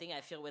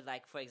with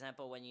like, for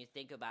example, when you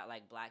think about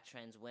like Black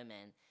trans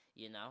women,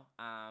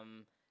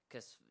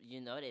 because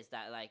you notice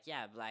that like,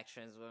 Black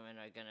trans women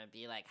are gonna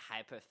be like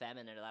hyper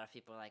feminine. A lot of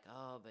people are like,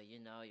 oh, but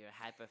you're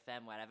hyper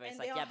femme, whatever. And it's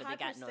like, but they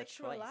got no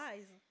choice.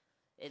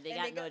 They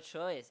got no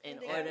choice in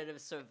order to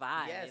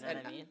survive. Yes, you know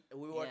what I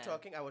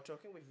mean? I was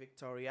talking with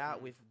Victoria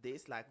with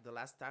this, like the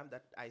last time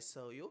that I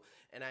saw you,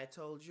 and I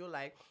told you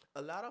like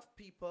a lot of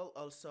people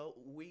also,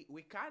 we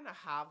kind of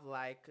have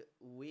like,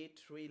 we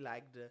treat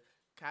like the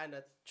kind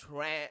of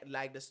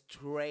like the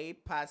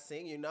straight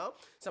passing,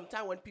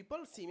 Sometimes when people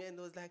see me and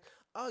they was like,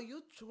 oh,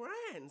 you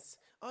trans.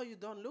 Oh, you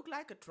don't look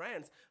like a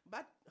trans.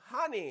 But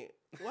honey,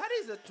 what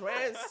is a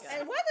trans?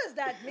 And what does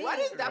that mean? What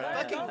does that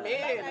fucking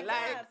mean?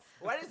 Like,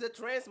 what is the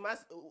trans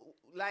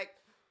like,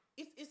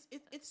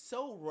 it's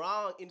so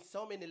wrong in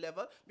so many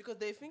levels, because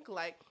they think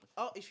like,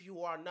 oh, if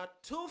you are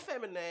not too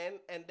feminine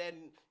and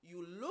then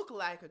you look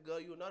like a girl,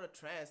 you're not a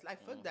trans.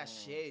 Like, fuck that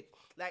shit.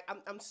 Like,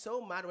 I'm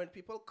so mad when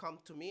people come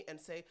to me and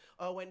say,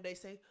 oh, when they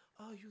say,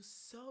 oh, you're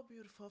so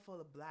beautiful for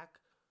the Black.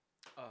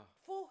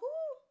 For who?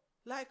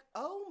 Like,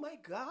 oh my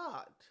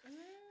God.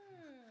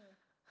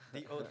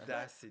 The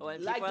audacity.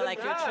 When Like people the are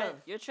like,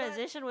 nerve. your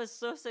transition was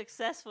so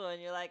successful,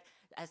 and you're like,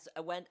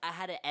 when I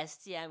had an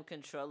STM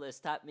controller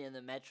stop me in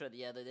the metro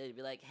the other day to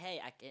be like,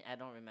 hey, I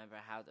don't remember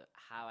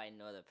how I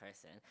know the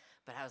person,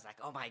 but I was like,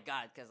 oh my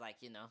god, because like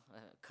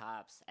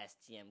cops,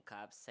 STM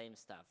cops, same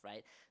stuff,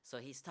 right? So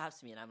he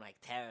stops me, and I'm like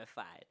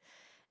terrified.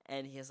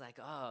 And he's like,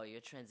 "Oh,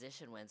 your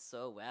transition went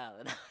so well,"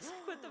 and I was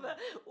like, "What the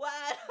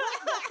what?"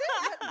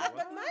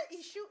 But my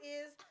issue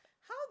is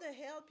how the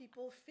hell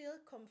people feel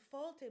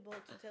comfortable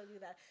to tell you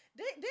that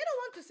they don't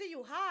want to see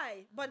you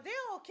high, but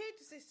they're okay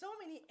to say so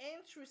many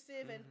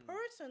intrusive and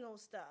personal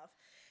stuff.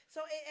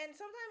 So and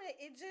sometimes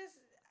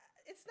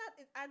it's not.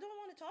 I don't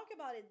want to talk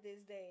about it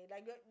this day.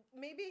 Like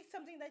maybe it's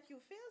something that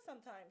you feel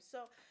sometimes.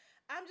 So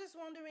I'm just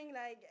wondering,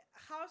 like,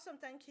 how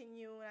sometimes can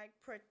you like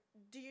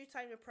do you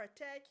try to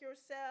protect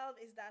yourself?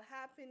 Is that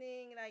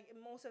happening like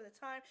most of the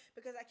time?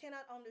 Because I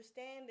cannot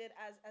understand it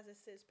as a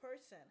cis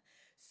person.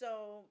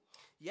 So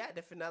Yeah,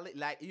 definitely.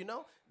 Like,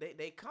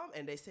 they come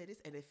and they say this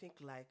and they think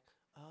like,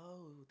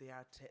 oh, they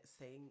are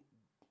saying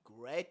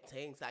great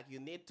things. Like, you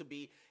need to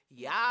be,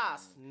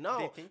 yes, no.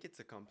 They think it's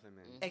a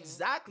compliment.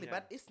 Exactly, Yeah.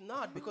 but it's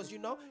not, because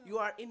you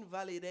are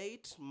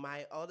invalidate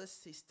my other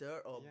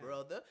sister or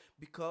brother,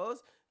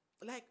 because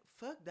like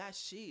fuck that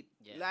shit.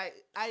 Yeah. Like,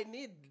 I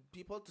need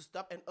people to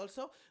stop. And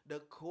also the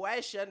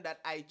question that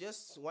I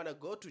just want to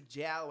go to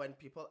jail when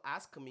people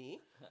ask me,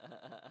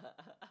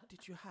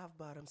 did you have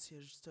bottom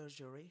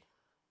surgery?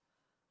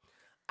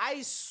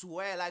 I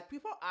swear, like,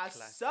 people are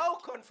so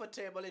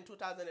comfortable in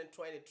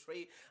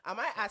 2023. Am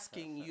I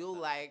asking you,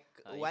 like,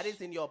 what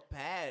is in your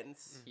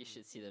pants? You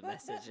should see the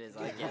messages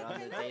I get on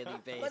a daily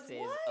But basis.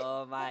 why-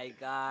 Oh my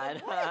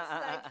god!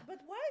 but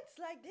why it's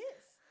like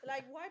this?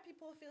 Like, why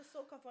people feel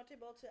so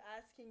comfortable to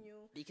asking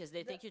you? Because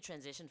they think you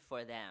transitioned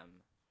for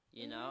them.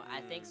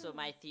 I think so.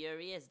 My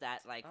theory is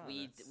that like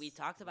we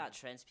talked about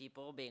trans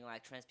people being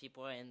like trans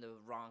people are in the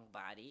wrong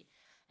body,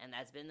 and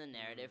that's been the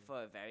narrative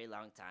for a very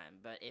long time.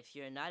 But if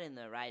you're not in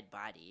the right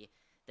body,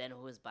 then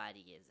whose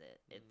body is it?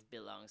 It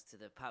belongs to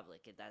the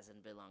public. It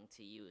doesn't belong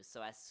to you.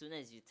 So as soon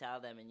as you tell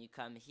them and you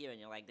come here and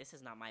you're like, this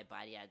is not my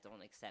body, I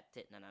don't accept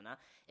it, no,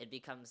 it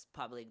becomes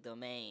public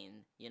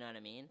domain. You know what I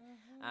mean?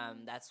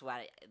 That's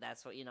what,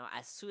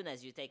 as soon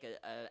as you take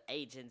a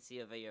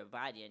agency over your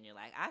body and you're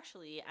like,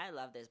 actually, I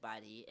love this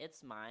body.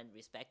 It's mine.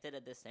 Respect it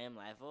at the same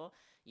level.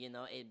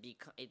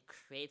 It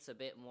creates a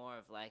bit more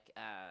of like,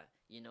 a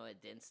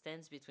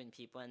distance between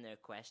people and their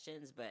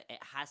questions, but it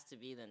has to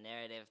be the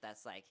narrative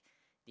that's like,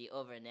 the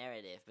over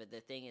narrative. But the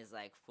thing is,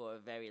 like, for a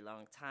very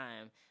long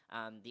time,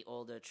 the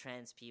older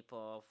trans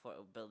people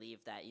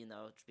believe that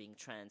being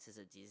trans is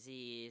a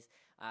disease.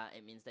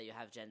 It means that you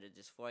have gender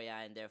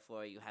dysphoria and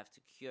therefore you have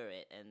to cure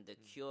it, and the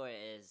cure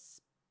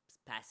is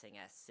passing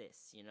as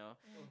cis.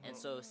 And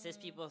so cis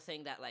people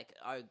think that like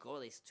our goal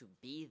is to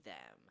be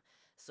them.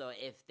 So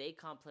if they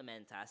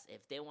compliment us,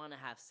 if they want to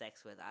have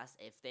sex with us,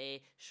 if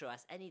they show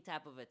us any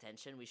type of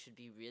attention, we should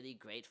be really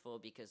grateful,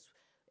 because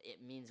it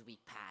means we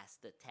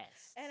passed the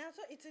test. And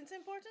also, it's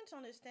important to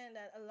understand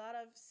that a lot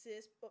of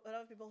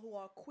people who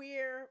are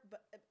queer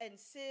and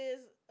cis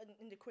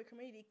in the queer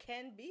community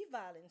can be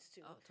violent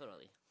too. Oh,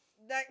 totally.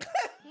 Like,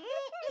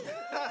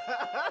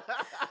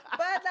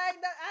 but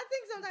like, I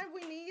think sometimes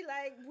we need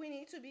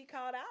to be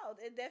called out.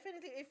 And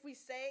definitely, if we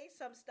say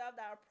some stuff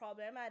that are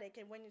problematic,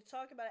 and when you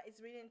talk about it, it's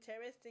really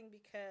interesting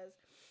because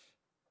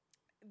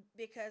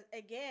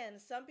again,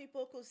 some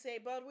people could say,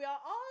 but we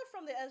are all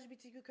from the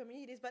LGBTQ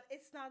communities, but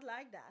it's not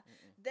like that.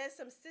 There's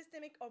some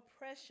systemic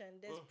oppression,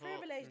 there's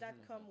privilege that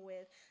come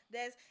with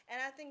and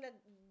I think that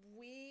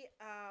we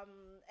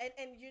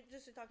and you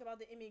just to talk about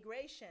the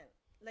immigration,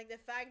 like the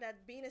fact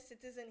that being a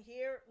citizen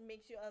here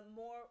makes you a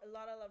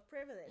lot of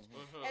privilege.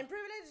 And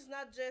privilege is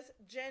not just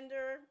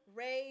gender,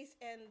 race,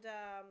 and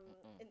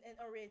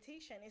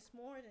orientation. It's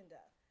more than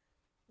that.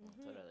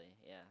 Totally,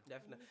 yeah.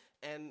 Definitely.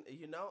 And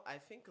I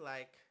think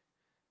like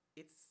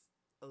it's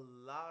a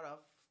lot of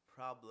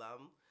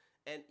problem.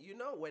 And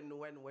when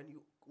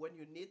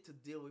you need to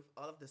deal with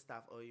all of the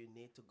stuff, or you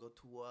need to go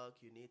to work,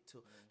 you need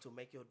to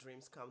make your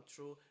dreams come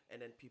true, and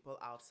then people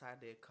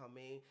outside, they're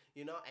coming,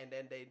 and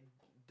then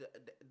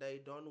they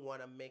don't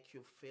want to make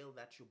you feel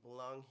that you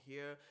belong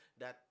here,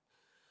 that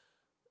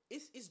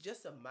it's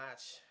just a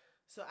match.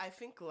 So I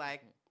think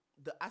like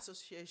the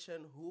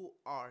association who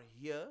are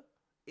here,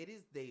 it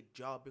is their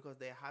job, because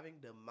they're having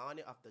the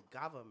money of the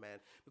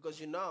government. Because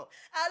I love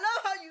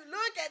how you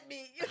look at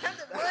me. You have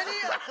the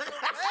money of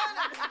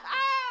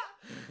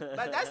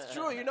But that's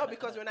true,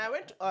 because when I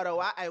went to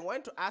Ottawa, I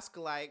went to ask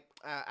like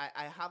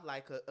I have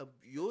like a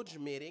huge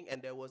meeting,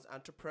 and there was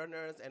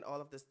entrepreneurs and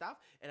all of the stuff,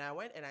 and I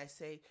went and I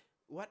say,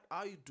 what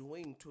are you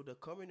doing to the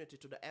community,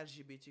 to the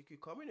LGBTQ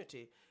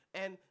community?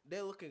 And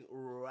they're looking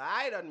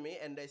right on me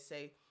and they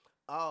say,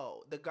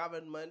 oh, the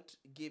government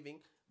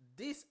giving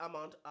this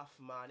amount of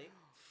money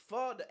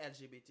for the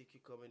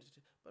LGBTQ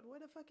community. But where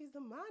the fuck is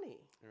the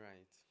money?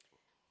 Right.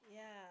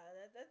 Yeah,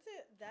 that's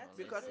it. That's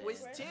because it.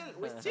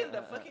 we're still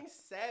the fucking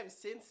same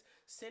since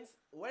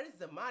where is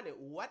the money?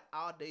 What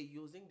are they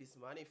using this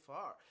money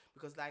for?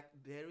 Because like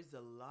there is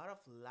a lot of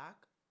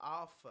lack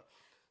of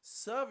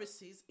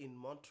services in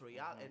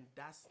Montreal, and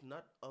that's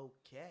not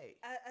okay.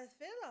 I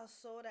feel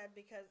also that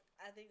because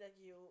I think that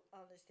you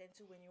understand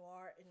too when you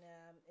are in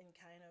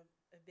kind of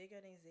a big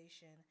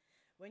organization,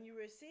 when you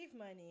receive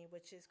money,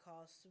 which is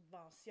called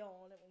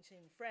subvention, which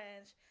in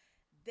French,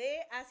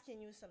 they're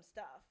asking you some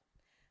stuff.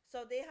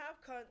 So they have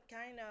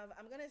kind of,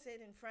 I'm gonna say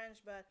it in French,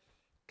 but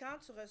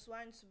quand tu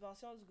reçois une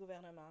subvention du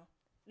gouvernement,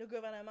 le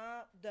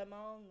gouvernement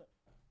demande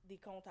des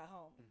comptes à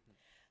rendre.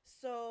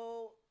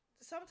 So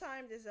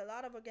sometimes there's a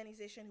lot of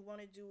organizations who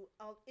want to do,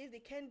 if they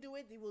can do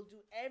it, they will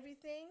do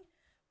everything,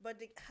 but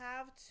they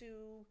have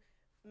to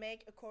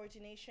make a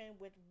coordination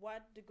with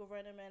what the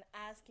government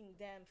asking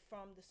them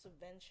from the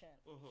subvention.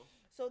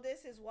 So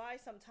this is why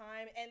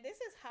sometimes, and this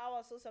is how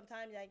also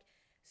sometimes like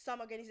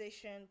some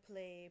organization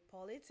play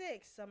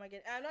politics.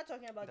 I'm not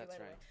talking about That's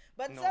you, right.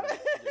 but No, some.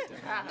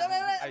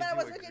 I I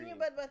was do looking at you,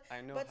 agree. but I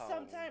know but how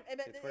sometimes, it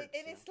works,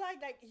 and it's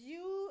like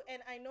you,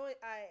 and I know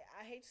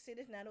I hate to say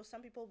this, and I know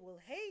some people will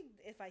hate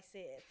if I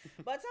say it,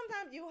 but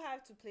sometimes you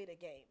have to play the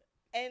game,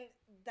 and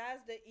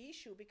that's the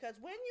issue because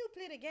when you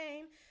play the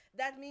game,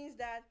 that means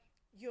that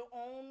your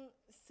own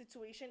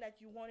situation that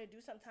you want to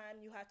do,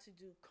 sometimes you have to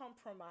do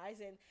compromise,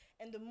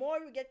 and the more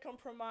you get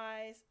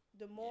compromised,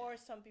 the more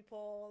some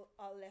people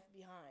are left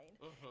behind.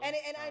 And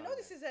I know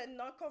this is a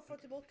not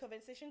comfortable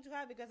conversation to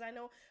have because I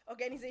know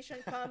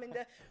organizations come in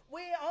the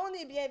we on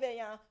est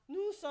bienveillant,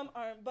 nous sommes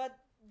un, but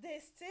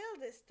there's still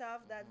this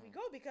stuff that we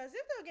go because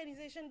if the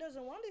organization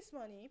doesn't want this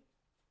money,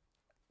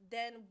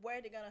 then where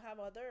they're gonna have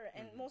other,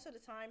 and most of the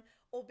time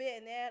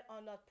OBNL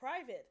are not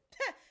private.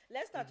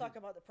 Let's not talk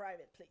about the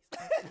private, please.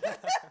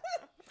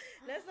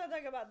 Let's not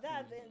talk about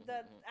that.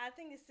 I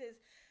think this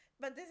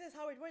is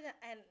how it works,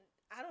 and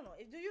I don't know.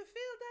 Do you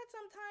feel that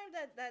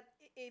sometimes that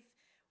if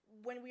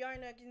when we are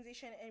in an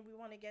organization and we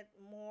want to get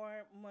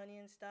more money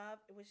and stuff,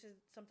 which is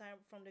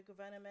sometimes from the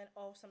government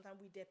or sometimes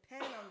we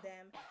depend on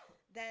them,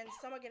 then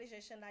some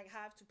organizations like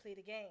have to play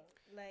the game.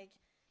 Like,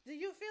 do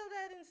you feel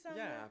that in some?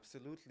 Yeah,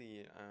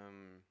 absolutely.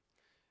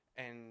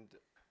 And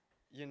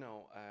you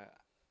know,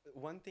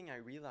 one thing I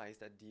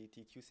realized at the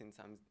ATQ since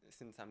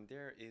I'm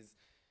there is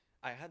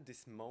I had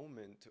this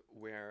moment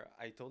where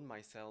I told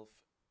myself,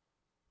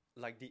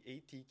 like, the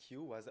ATQ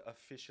was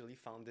officially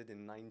founded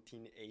in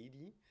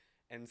 1980,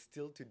 and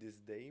still to this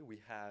day we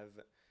have,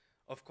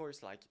 of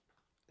course, like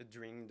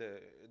during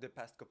the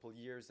past couple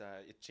years,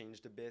 it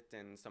changed a bit,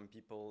 and some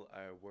people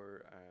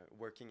were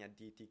working at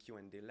the ATQ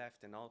and they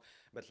left and all.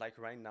 But like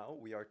right now,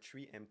 we are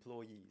 3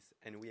 employees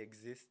and we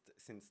exist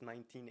since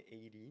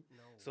 1980. No.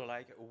 So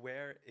like,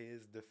 where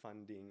is the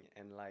funding,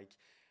 and like,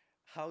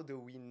 how do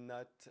we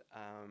not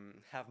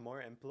have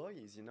more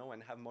employees, you know,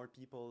 and have more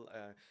people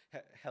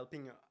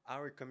helping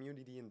our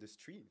community in the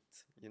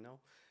street, you know?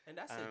 And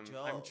that's a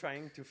joke. I'm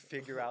trying to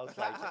figure out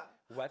like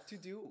what to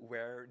do.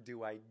 Where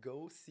do I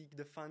go seek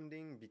the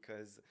funding?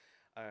 Because,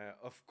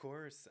 of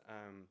course,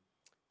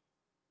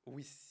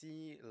 we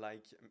see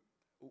like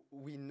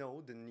we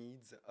know the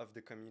needs of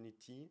the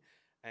community,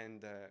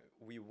 and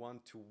we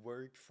want to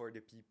work for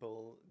the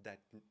people that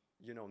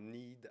you know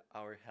need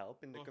our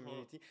help in the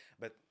community.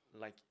 But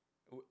like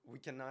we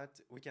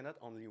cannot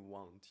only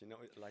want, you know,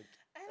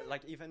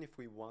 like even if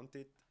we want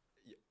it,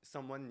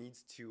 someone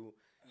needs to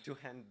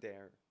hand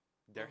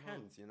their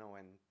hands, you know,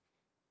 and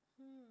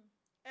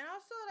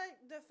also like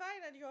the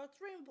fact that you're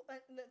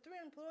three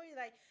employees,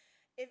 like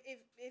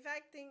if I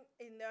think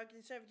in the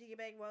Organization of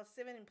Quebec, well,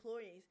 7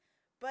 employees,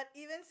 but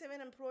even 7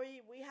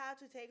 employees, we have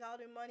to take all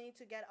the money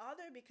to get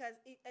other because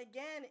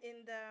again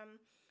in the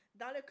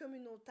dans le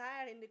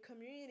communautaire, in the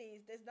communities,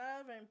 there's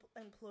not an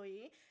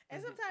employee.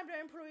 And sometimes the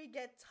employee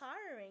get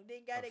tiring. They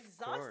get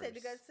exhausted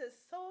because there's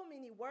so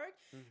many work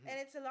and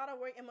it's a lot of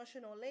work,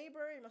 emotional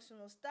labor,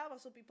 emotional stuff.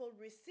 Also, people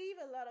receive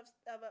a lot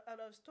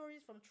of stories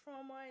from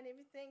trauma and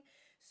everything.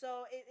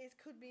 So it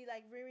could be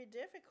like very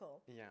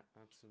difficult. Yeah,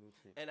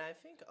 absolutely. And I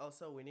think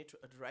also we need to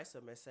address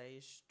a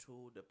message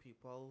to the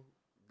people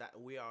that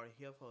we are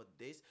here for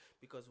this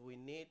because we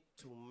need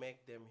to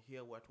make them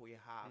hear what we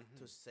have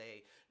to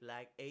say.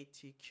 Like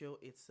ATQ,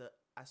 it's a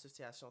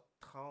Association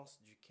Trans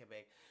du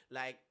Québec.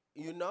 Like,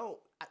 you know,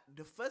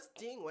 the first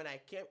thing when I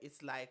came,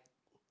 it's like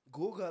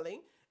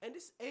Googling, and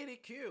it's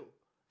ATQ.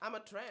 I'm a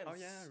trans. Oh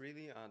yeah,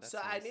 really? That's so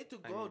nice. I need to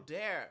go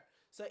there.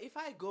 So if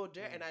I go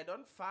there and I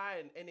don't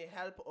find any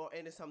help or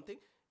any something,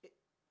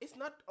 it's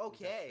not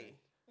okay.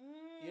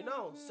 You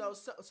know,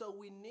 so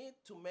we need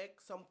to make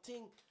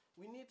something.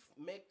 We need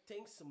to make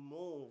things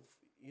move.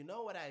 You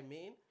know what I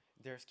mean?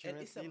 There's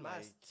currently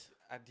like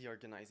at the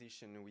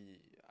organization,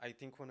 I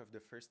think one of the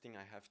first thing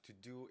I have to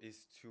do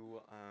is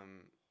to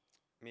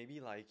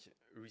maybe like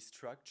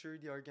restructure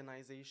the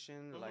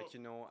organization, like, you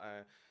know,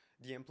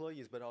 the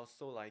employees, but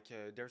also like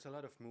there's a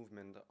lot of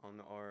movement on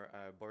our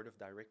board of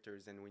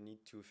directors, and we need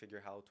to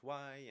figure out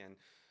why, and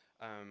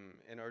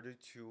in order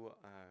to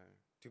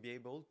be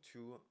able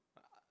to,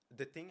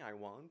 the thing I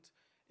want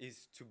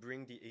is to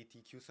bring the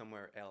ATQ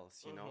somewhere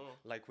else, you know,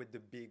 like with the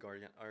big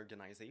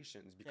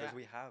organizations, because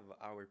we have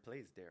our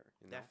place there,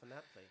 you know?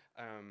 Definitely.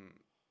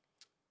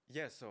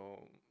 Yeah,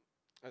 so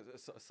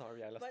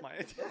Sorry, I lost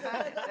my.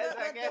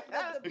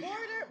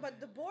 But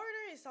the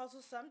border is also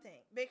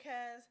something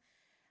because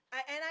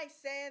I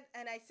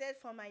said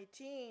for my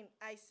team,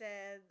 I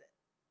said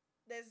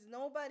there's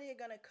nobody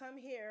gonna come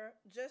here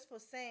just for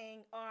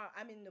saying, "Oh,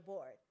 I'm in the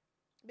board,"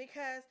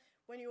 because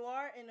when you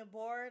are in a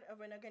board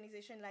of an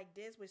organization like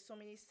this with so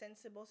many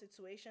sensible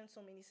situations,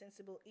 so many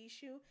sensible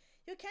issues,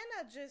 you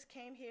cannot just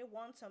came here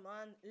once a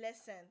month,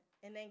 listen,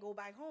 and then go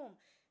back home.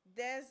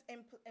 There's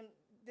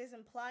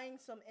implying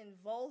some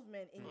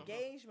involvement,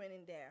 engagement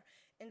in there.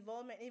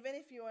 Involvement, even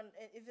if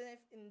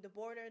in the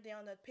border they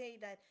are not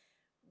paid, that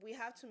we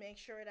have to make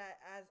sure that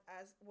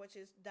as which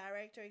is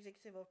director,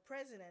 executive, or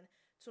president,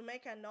 to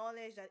make a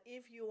knowledge that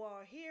if you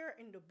are here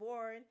in the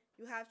board,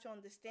 you have to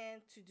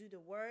understand to do the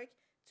work,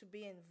 to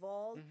be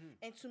involved,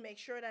 and to make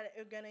sure that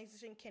the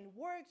organization can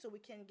work so we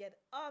can get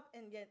up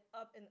and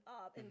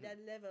up and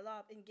then level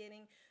up in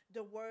getting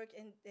the work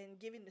and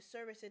giving the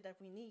services that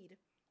we need.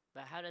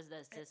 But how does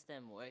that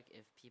system work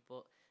if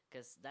people,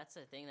 because that's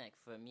the thing, like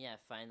for me, I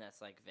find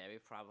that's like very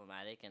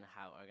problematic in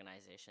how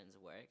organizations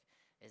work,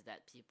 is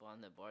that people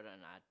on the board are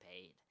not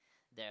paid.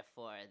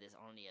 Therefore, there's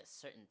only a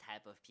certain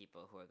type of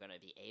people who are going to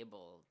be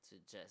able to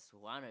just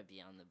want to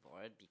be on the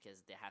board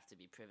because they have to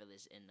be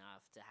privileged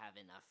enough to have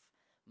enough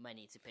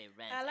money to pay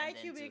rent. I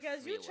like you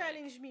because you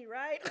challenged me,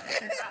 right?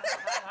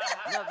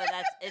 No, but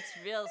it's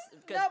real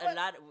because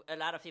a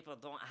lot of people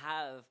don't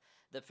have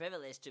the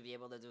privilege to be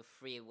able to do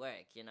free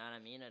work, you know what I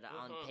mean, or the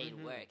unpaid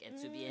work, and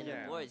to be in the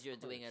boards, you're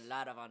doing a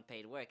lot of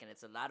unpaid work, and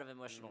it's a lot of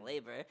emotional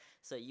labor,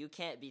 so you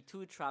can't be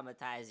too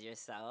traumatized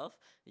yourself.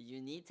 You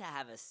need to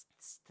have a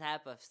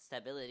step of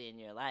stability in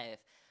your life,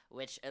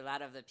 which a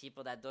lot of the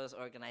people that those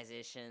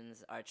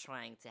organizations are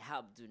trying to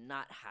help do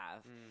not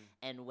have.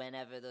 And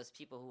whenever those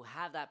people who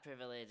have that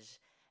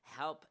privilege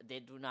help, they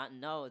do not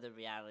know the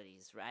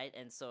realities, right?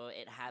 And so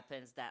it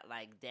happens that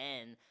like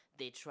then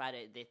they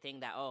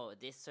think that, oh,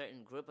 this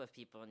certain group of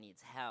people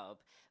needs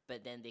help,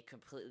 but then they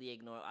completely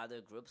ignore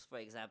other groups. For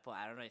example,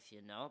 I don't know if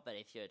you know, but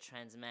if you're a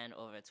trans man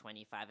over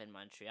 25 in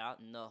Montreal,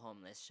 no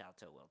homeless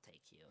shelter will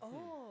take you.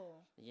 Oh.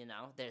 You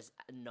know, there's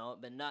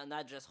but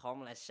not just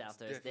homeless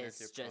shelters, there's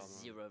just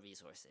zero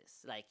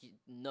resources. Like,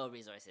 no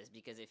resources,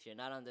 because if you're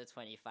not under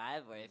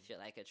 25 or if you're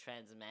like a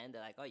trans man,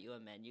 they're like, oh, you're a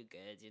man, you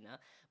good, you know?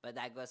 But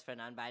that goes for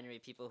non-binary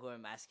people who are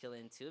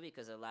masculine too,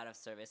 because a lot of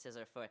services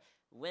are for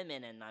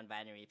women and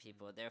non-binary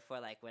people. Therefore,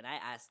 like, when I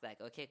ask, like,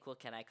 okay, cool,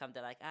 can I come?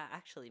 They're like,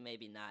 actually,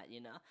 maybe not,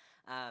 you know?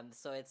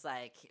 So it's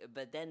like,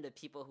 but then the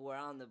people who are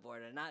on the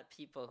board are not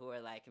people who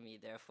are like me.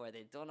 Therefore,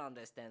 they don't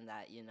understand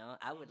that, you know?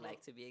 I would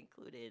like to be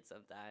included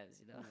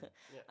sometimes, you know?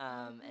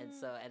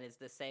 And it's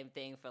the same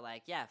thing for,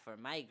 like, for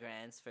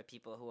migrants, for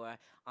people who are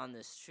on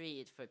the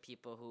street, for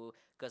people who,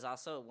 because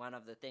also one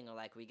of the thing,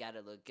 like, we got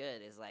to look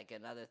good is, like,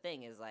 another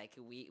thing is, like,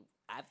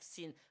 I've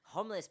seen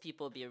homeless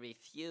people be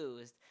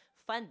refused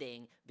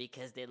funding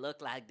because they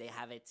look like they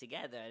have it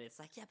together, and it's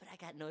like, but I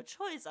got no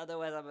choice,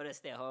 otherwise I'm gonna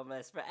stay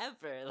homeless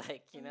forever,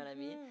 like, you know what I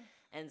mean?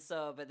 And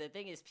so, but the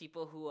thing is,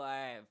 people who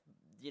are,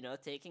 you know,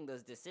 taking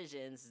those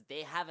decisions,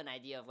 they have an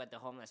idea of what the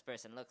homeless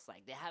person looks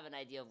like, they have an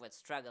idea of what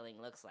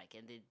struggling looks like,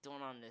 and they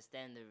don't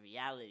understand the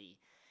reality.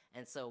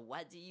 And so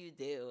what do you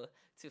do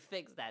to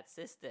fix that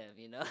system,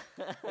 you know?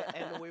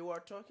 And we were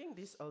talking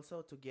this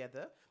also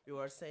together. We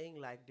were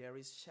saying, like, there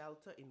is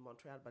shelter in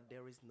Montreal, but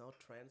there is no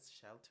trans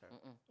shelter.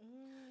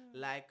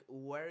 Like,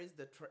 where is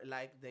the,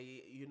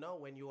 you know,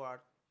 when you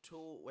are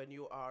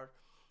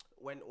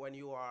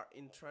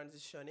in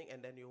transitioning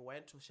and then you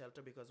went to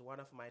shelter, because one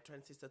of my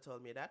trans sisters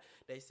told me that,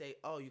 they say,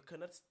 oh, you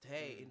cannot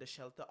stay in the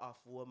shelter of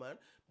women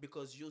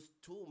because you're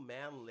too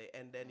manly,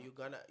 and then you're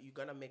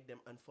gonna make them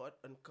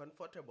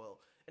uncomfortable.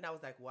 And I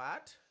was like,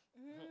 what?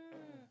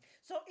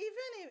 So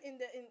even in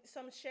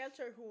some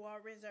shelter who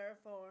are reserved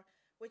for,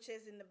 which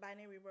is in the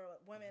binary world,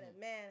 women and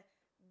men,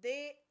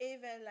 they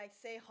even like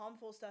say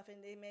harmful stuff,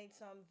 and they make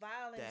some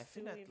violence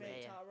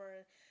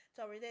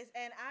toward this.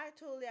 And I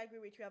totally agree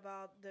with you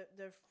about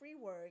the free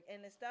work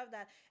and the stuff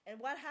that, and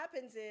what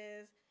happens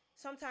is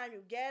sometimes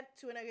you get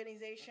to an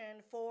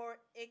organization for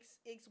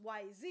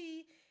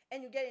XYZ,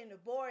 and you get in the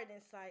board, and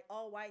it's like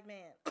all white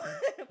man.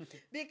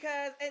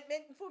 Because, and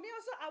for me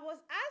also, I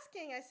was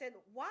asking, I said,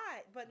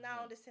 why? But now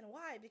I understand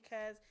why,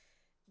 because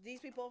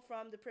these people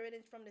from the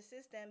privilege from the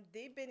system,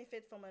 they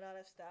benefit from a lot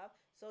of stuff.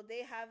 So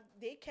they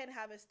can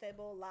have a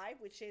stable life,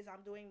 which is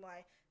I'm doing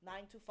my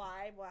 9 to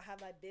 5, or I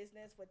have my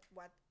business with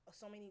what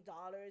so many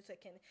dollars I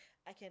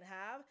can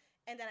have,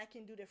 and then I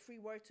can do the free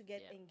work to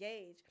get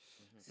engaged.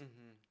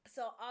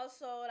 So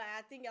also, like,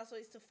 I think also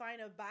is to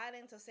find a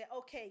balance to say,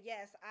 okay,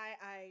 yes,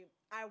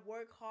 I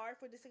work hard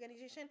for this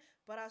organization,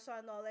 but also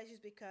acknowledge it's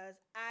because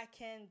I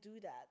can do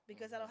that,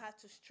 because I don't have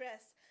to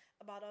stress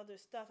about other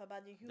stuff,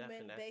 about the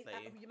human base,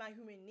 my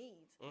human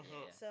needs.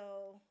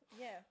 So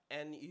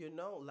and you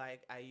know,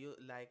 like,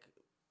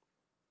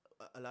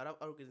 a lot of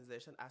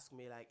organizations ask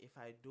me, like, if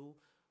I do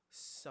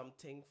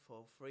something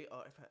for free,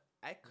 or if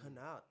I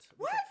cannot.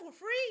 What, for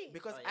free?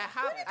 Because I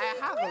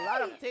have a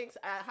lot of things.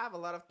 I have a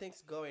lot of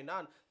things going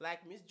on.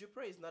 Like, Miss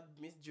Dupré is not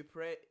Miss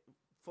Dupré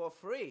for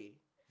free.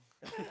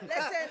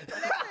 Listen. But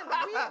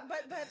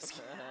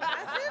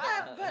I feel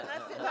that. But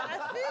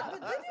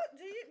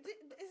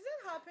is that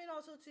happen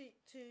also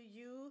to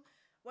you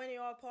when you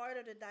are part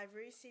of the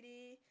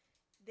diversity?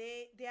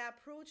 They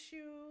approach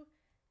you,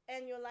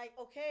 and you're like,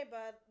 okay,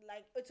 but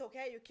like it's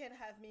okay. You can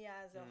have me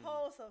as a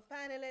host of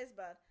panelist,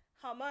 but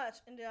how much?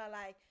 And they're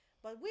like,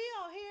 but we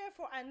are here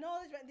for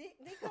acknowledgement.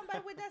 They come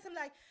back with that. I'm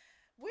like,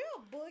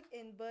 we're booked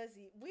and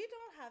busy. We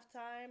don't have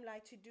time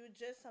like to do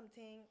just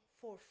something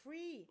for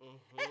free,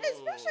 and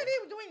especially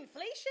doing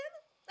inflation.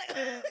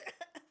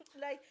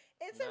 Like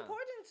it's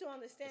important to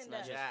understand it's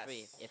not that. just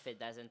free. If it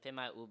doesn't pay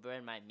my Uber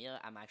and my meal,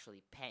 I'm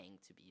actually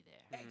paying to be there.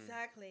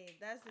 Exactly,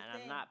 that's the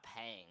and thing. I'm not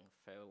paying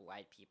for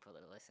white people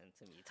to listen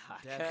to me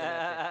talk.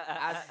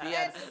 And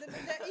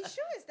the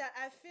issue is that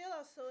I feel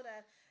also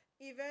that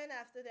even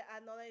after the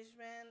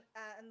acknowledgement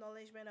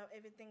of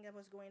everything that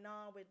was going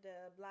on with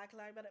the Black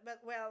Lives Matter,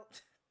 but well,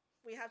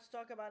 we have to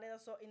talk about it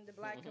also in the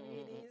Black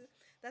communities.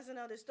 That's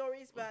another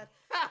stories, but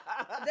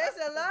there's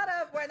a lot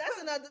of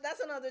that's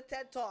another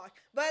TED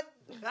talk. But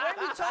when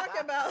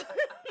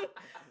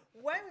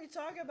we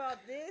talk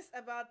about this,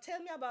 about tell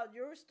me about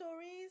your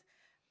stories,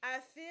 I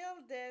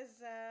feel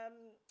there's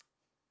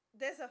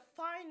a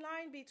fine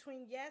line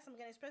between yes, I'm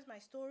gonna express my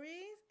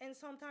stories, and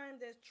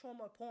sometimes there's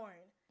trauma porn.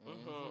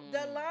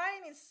 The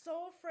line is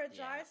so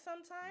fragile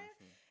sometimes,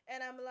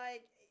 and I'm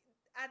like,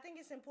 I think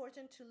it's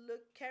important to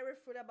look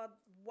carefully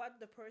about what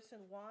the person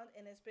wants,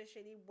 and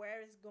especially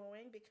where it's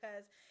going,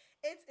 because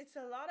it's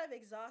a lot of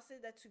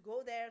exhausted that to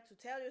go there to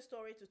tell your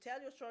story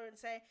and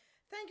say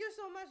thank you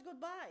so much,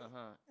 goodbye.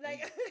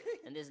 Like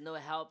and there's no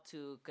help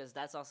because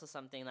that's also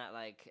something that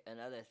like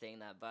another thing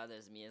that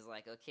bothers me is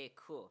like, okay,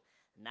 cool,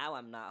 now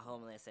I'm not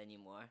homeless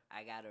anymore,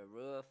 I got a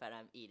roof and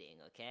I'm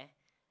eating, okay,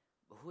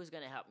 but who's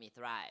gonna help me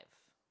thrive?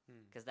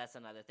 Because that's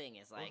another thing.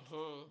 It's like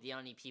the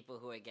only people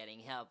who are getting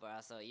help are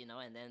also,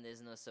 and then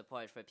there's no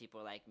support for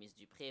people like Miss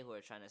Dupré who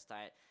are trying to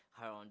start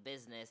her own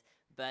business.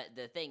 But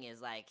the thing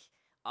is, like,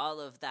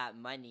 all of that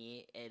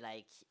money,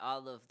 like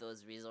all of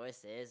those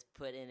resources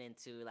put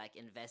into like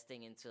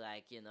investing into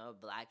like,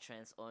 Black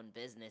trans owned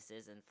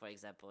businesses, and for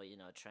example,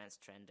 trans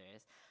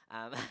trenders,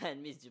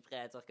 and Miss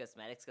Dupré at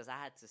Cosmetics, because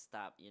I had to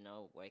stop,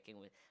 working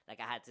with,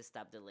 like, I had to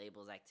stop the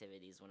labels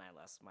activities when I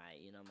lost my,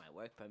 my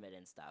work permit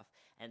and stuff,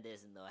 and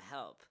there's no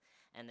help.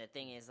 And the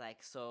thing is like,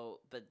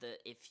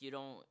 if you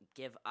don't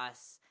give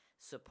us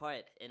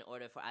support in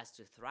order for us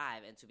to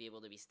thrive and to be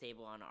able to be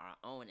stable on our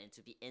own and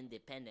to be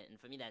independent, and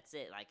for me that's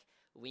it, like,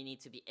 we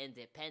need to be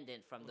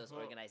independent from those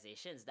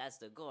organizations. That's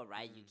the goal,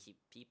 right? You keep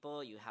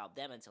people, you help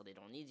them until they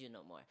don't need you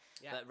no more.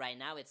 But right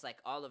now it's like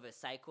all of a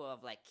cycle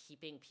of like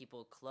keeping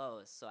people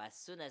close. So as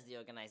soon as the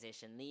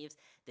organization leaves,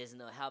 there's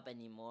no help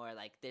anymore.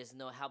 Like, there's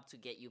no help to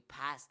get you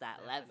past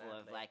that level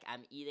of like,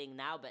 I'm eating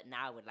now, but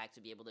now I would like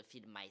to be able to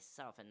feed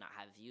myself and not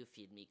have you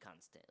feed me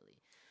constantly.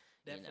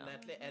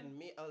 Definitely. And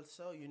me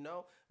also,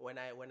 when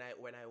I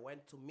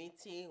went to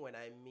meeting, when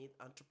I meet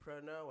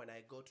entrepreneur, when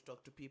I go to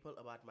talk to people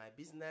about my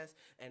business,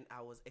 and I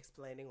was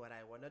explaining what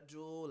I want to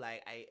do,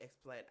 like I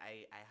explained,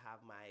 I have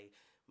my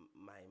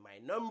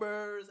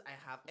numbers,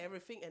 I have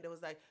everything, and it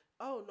was like,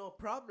 oh, no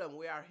problem,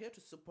 we are here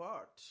to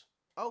support.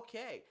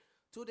 Okay.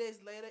 2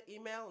 days later,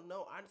 email,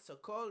 no answer.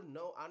 Call,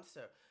 no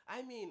answer.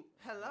 I mean,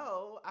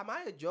 hello, am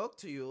I a joke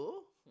to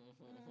you?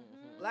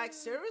 Like,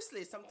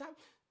 seriously, sometimes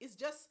it's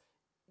just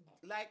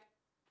like,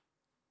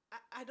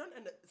 I don't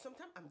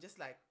sometimes I'm just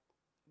like,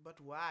 but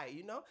why?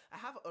 I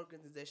have an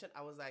organization.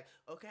 I was like,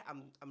 okay,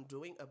 I'm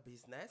doing a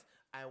business.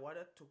 I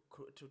wanted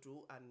to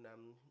do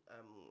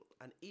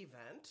an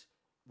event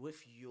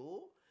with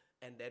you,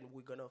 and then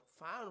we're gonna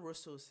find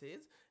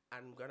resources.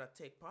 I'm gonna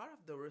take part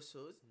of the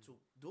resource to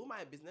do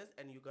my business,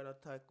 and you're gonna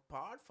take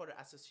part for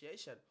the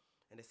association.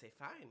 And they say,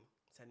 fine,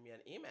 send me an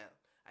email.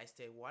 I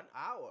stay 1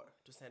 hour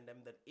to send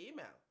them the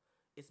email.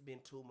 It's been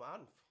 2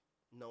 months,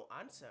 no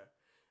answer.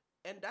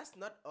 And that's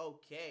not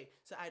okay.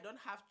 So I don't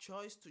have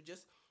choice to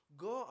just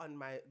go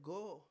and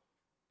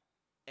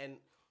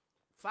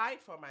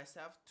fight for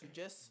myself to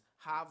just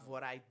have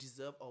what I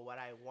deserve or what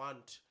I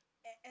want.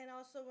 And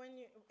also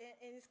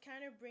it's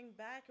kind of bring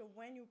back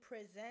when you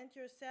present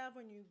yourself,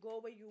 when you go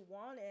where you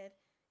want it,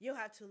 you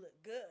have to look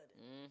good.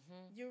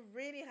 You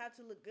really have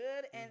to look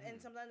good. And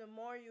sometimes the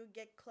more you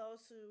get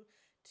close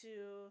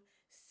to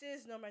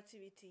cis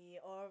normativity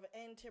or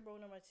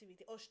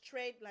heteronormativity or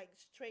straight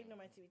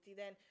normativity,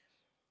 then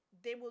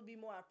they will be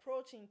more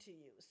approaching to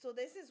you. So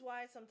this is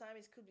why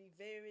sometimes it could be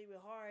very, very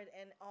hard,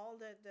 and all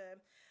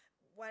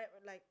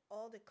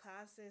all the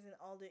classes and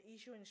all the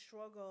issue and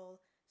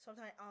struggle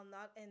sometimes are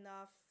not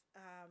enough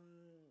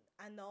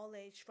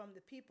knowledge from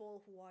the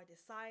people who are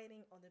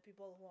deciding or the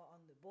people who are on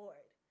the board.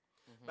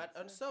 But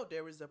also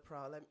there is a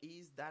problem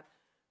is that,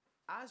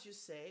 as you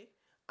say,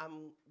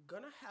 I'm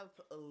gonna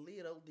help a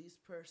little this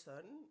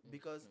person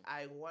because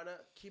I wanna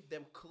keep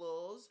them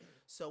close.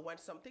 So when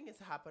something has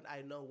happened,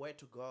 I know where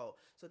to go.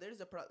 So there is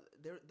the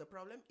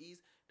problem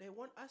is they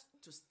want us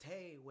to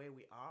stay where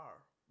we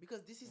are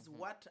because this is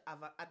what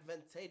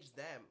advantaged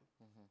them.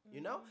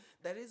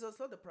 That is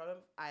also the problem.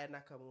 Aya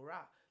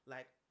Nakamura,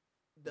 like,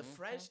 the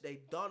French, they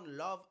don't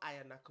love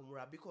Aya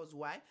Nakamura because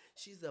why?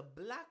 She's a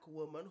black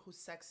woman who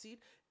succeed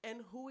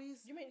and who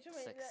is You mean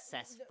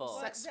successful.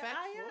 The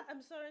Aya?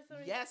 I'm sorry.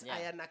 Yes, Yeah.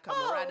 Aya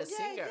Nakamura, the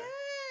singer.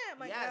 Yeah,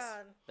 my Yes.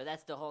 God. But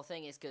that's the whole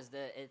thing is because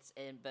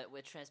but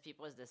with trans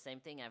people it's the same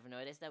thing. I've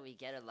noticed that we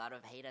get a lot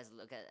of hate as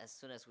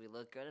soon as we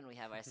look good and we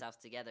have ourselves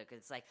together, because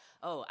it's like,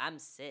 oh, I'm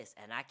cis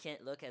and I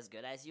can't look as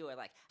good as you, or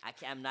like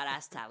I'm not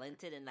as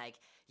talented, and like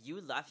you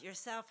love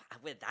yourself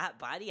with that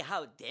body,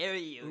 how dare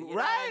you? You know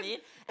what I mean?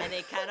 And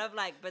they kind of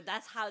like, but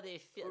that's how they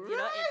feel. You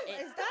know,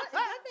 Is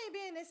that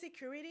maybe an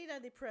insecurity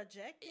that they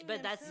project?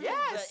 But that's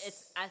Yes. But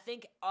it's. I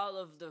think all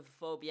of the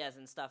phobias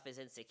and stuff is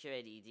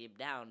insecurity deep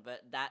down.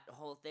 But that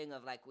whole thing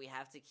of like we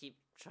have to keep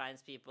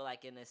trans people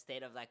like in a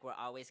state of like we're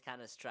always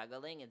kind of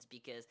struggling. It's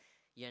because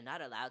you're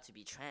not allowed to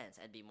be trans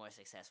and be more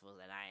successful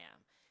than I am.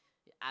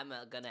 I'm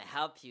gonna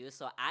help you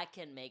so I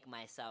can make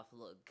myself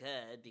look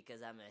good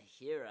because I'm a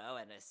hero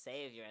and a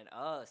savior and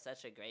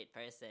such a great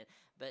person.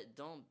 But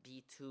don't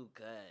be too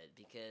good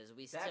because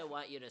we still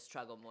want you to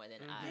struggle more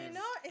than us. You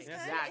know, it's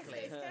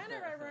Exactly. kind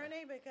of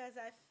ironic because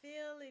I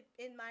feel it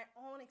in my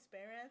own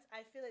experience.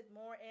 I feel it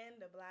more in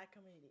the black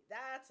community.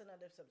 That's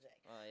another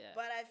subject. Oh yeah.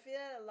 But I feel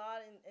it a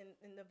lot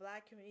in the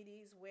black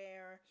communities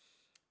where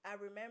I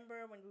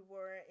remember when we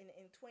were in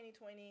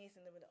 2020s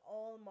and there was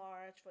all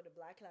march for the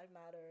Black Lives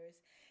Matters,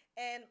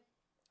 and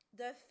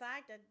the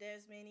fact that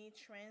there's many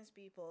trans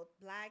people,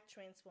 black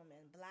trans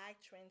women,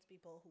 black trans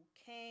people who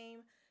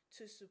came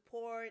to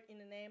support in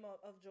the name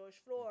of George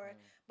Floyd,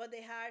 but they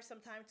have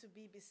some time to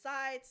be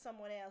beside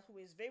someone else who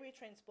is very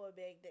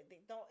transphobic.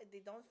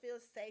 They don't feel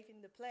safe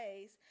in the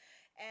place,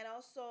 and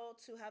also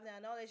to have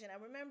that knowledge. And I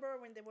remember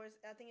when there was,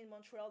 I think in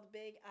Montreal, the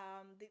big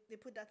they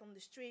put that on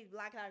the street,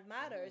 Black Lives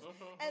Matters,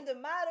 and the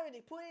matter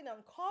they put it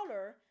on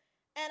color.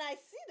 And I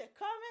see the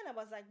comment, I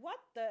was like, what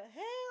the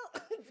hell?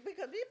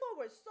 Because people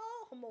were so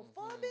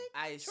homophobic,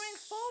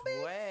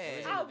 transphobic. Swear.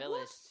 It was in the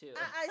village too.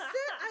 I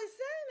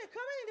said in the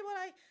comment, and they were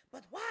like,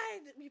 but why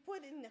did you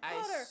put it in the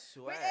color? I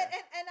swear.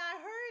 And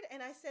I heard,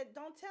 and I said,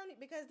 don't tell me,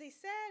 because they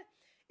said,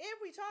 if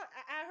we talk,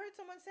 I heard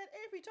someone said,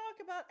 if we talk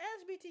about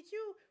LGBTQ,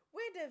 we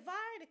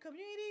divide the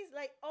communities.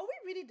 Like, are we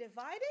really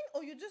dividing,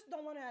 or you just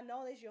don't want to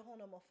acknowledge your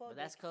homophobic? But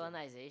that's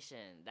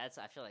colonization. I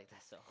feel like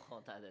that's a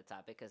whole other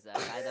topic. Because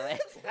by the way,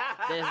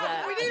 there's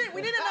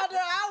we need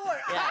another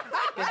hour. Yeah,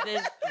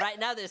 because right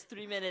now there's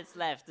 3 minutes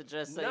left.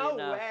 Just so No you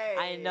know, way.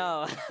 I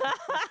know.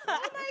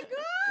 Oh my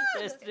God!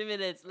 There's 3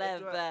 minutes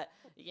left, but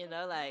you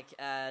know, like.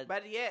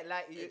 But yeah,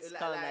 like it's like,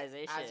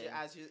 colonization.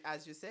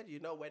 as you said, you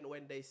know,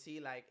 when they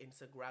see like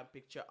Instagram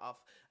picture of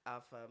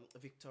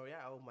Victoria,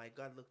 oh my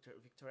God, look,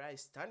 Victoria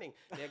is stunning.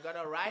 They're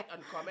gonna write on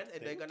comment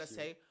and they're gonna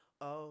say,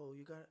 oh,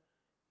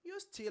 you're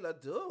still a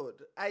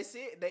dude. I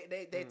see.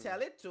 They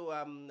tell it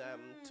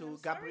to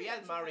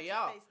Gabriel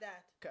Marion.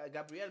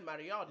 Gabriel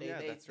Marion.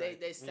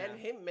 They send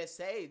him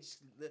message.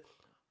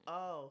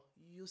 Oh,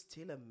 you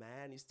still a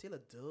man. You still a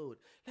dude.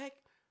 Like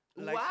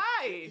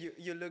why?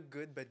 You look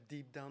good, but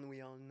deep down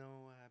we all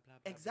know. Blah,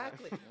 blah,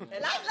 Exactly. Blah.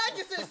 And like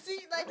you said, see,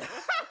 like.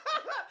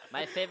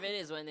 My favorite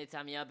is when they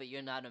tell me, but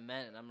you're not a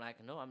man. And I'm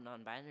like, no, I'm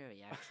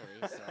non-binary,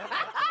 actually. So.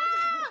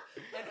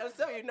 And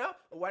also, you know,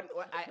 when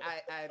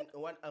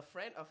a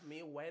friend of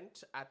me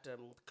went at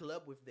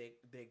club with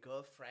their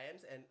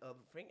girlfriends and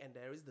and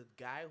there is the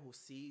guy who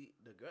see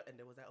the girl and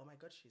they was like, oh my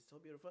God, she's so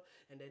beautiful.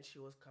 And then she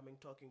was coming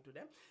talking to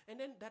them, and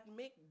then that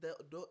make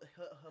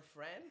her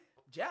friend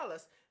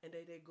jealous, and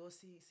they go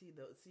see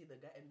the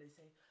guy and they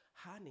say,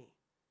 honey,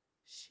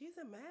 she's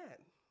a man.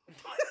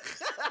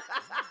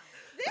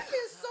 This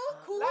is so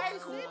cool. Like,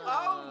 to see.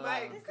 oh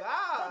my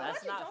God.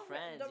 That's not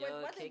friends.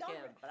 What they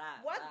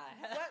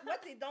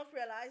don't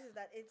realize is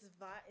that it's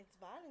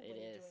violent when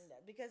you're doing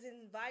that, because it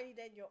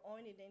invalidates your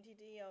own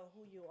identity of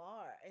who you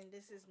are, and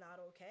this is not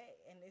okay,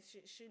 and it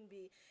shouldn't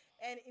be,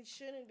 and it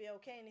shouldn't be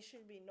okay, and it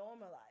should be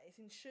normalized. It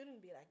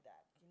shouldn't be like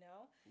that, you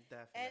know.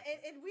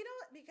 Definitely. And we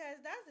don't, because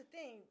that's the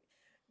thing.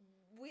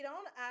 We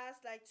don't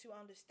ask like to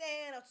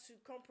understand or to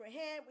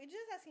comprehend. We're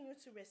just asking you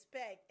to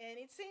respect, and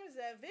it seems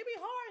very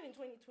hard in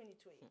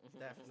 2023.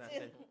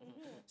 Definitely.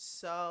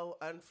 So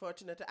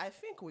unfortunately, I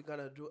think we're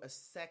gonna do a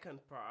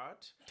second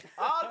part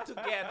all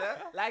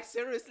together, like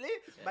seriously.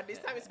 But this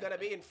time it's gonna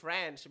be in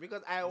French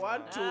because I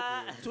want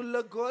to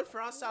look good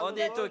français. On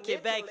est au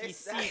Québec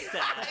ici.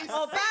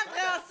 On parle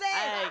français.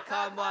 Hey,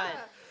 come on.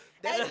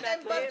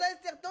 Definitely.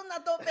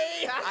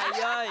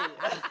 Aïe aïe.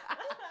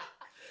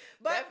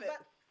 But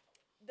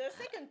the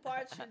second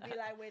part should be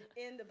like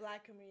within the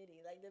black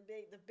community, like the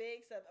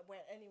big stuff.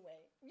 Well,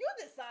 anyway, you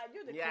decide.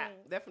 You're the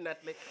queen.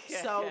 Definitely.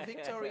 So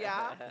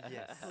Victoria,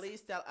 Yes.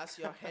 please tell us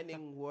your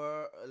ending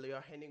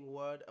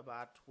word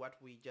about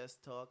what we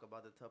just talked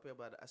about, the topic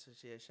about the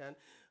association.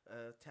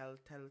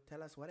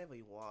 Tell us whatever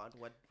you want.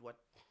 What?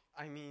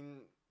 I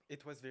mean,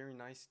 it was very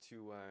nice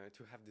to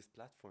have this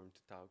platform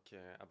to talk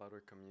about our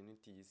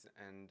communities,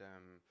 and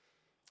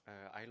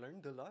I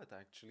learned a lot,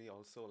 actually.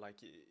 Also,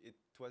 like it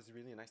was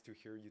really nice to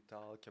hear you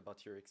talk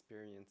about your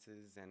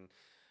experiences, and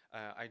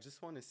I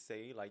just want to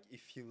say, like,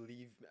 if you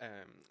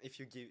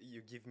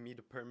give me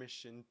the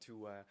permission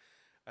to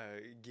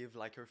give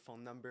like her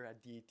phone number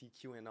at the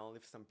ATQ and all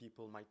if some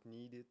people might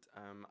need it.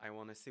 I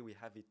want to say we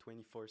have a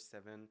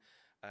 24/7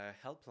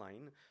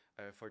 helpline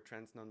for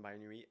trans,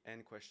 non-binary,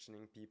 and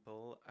questioning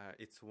people.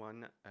 It's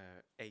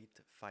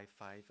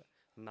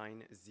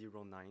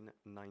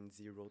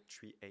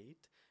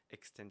 1-855-909-9038,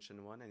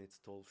 extension 1, and it's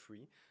toll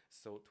free.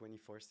 So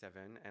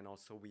 24/7, and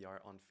also we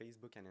are on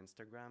Facebook and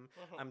Instagram.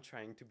 I'm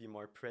trying to be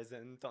more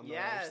present on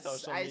our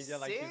social media,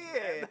 like you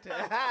said.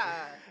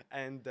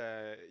 And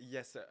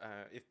yes,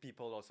 if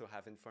people also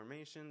have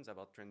informations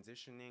about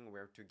transitioning,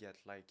 where to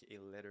get like a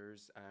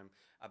letters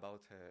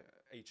about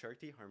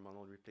HRT,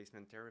 hormonal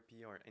replacement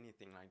therapy, or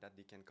anything like that,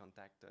 they can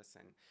contact us,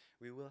 and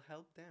we will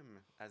help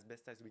them as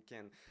best as we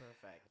can.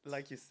 Perfect.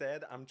 Like you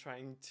said, I'm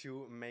trying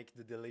to make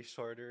the delay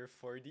shorter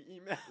for the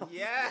email.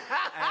 Yeah.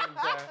 And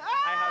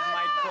I have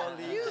my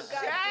colleague. You got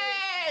this.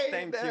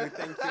 Thank you.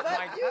 But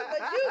you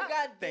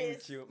got this.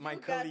 Thank you. My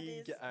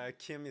colleague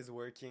Kim is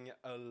working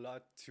a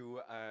lot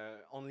to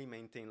only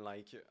maintain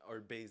like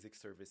our basic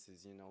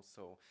services, you know.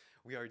 So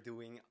we are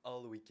doing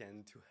all we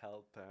can to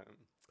help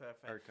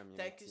our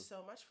community. Thank you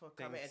so much for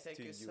coming, and thank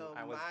you so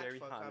much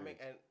for coming.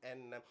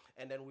 And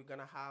then we're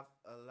gonna have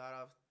a lot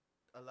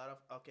of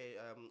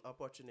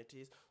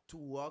opportunities to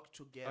work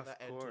together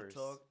and to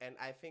talk. And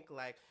I think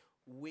like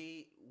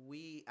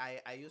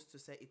I used to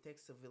say it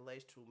takes a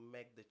village to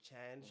make the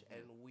change,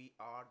 and we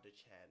are the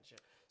change.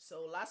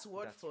 So last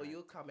word for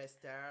you, Camille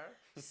Esther.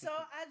 So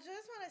I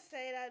just want to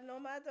say that no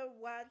matter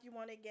what you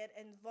want to get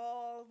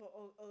involved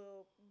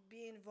or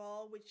be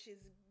involved, which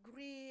is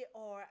Gris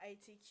or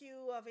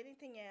ITQ or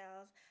anything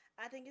else,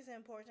 I think it's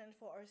important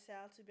for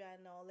ourselves to be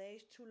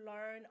acknowledged, to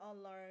learn,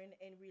 unlearn,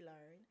 and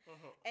relearn,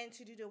 and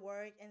to do the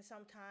work, and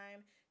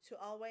sometimes to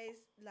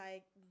always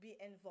like be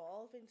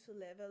involved and to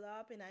level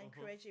up. And I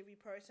encourage every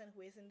person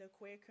who is in the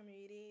queer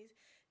communities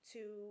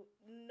to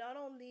not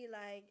only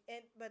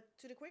but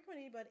to the queer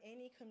community, but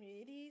any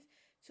communities,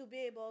 to be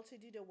able to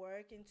do the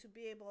work and to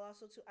be able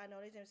also to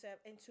acknowledge themselves,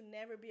 and to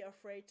never be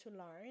afraid to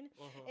learn,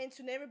 and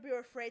to never be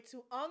afraid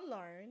to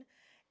unlearn,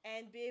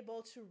 and be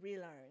able to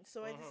relearn.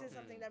 So this is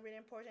something that's really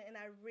important, and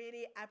I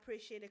really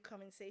appreciate the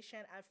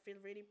conversation. I feel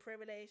really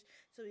privileged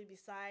to be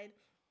beside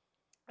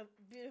a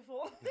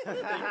beautiful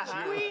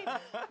queen,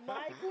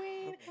 my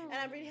queen, and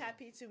I'm really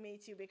happy to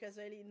meet you, because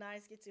really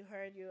nice get to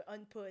hear you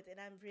input, and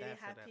I'm really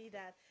happy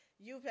that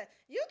you kind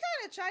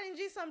of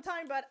challenging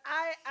sometimes, but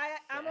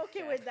I'm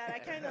okay with that. I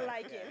kind of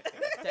like it.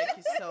 Thank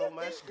you so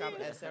much,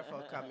 Camille Esther,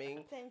 for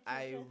coming. Thank you.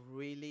 I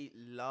really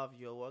love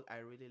your work. I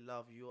really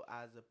love you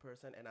as a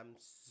person, and I'm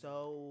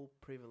so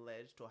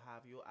privileged to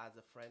have you as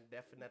a friend.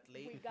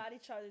 Definitely, we got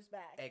each other's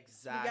back.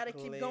 Exactly, we gotta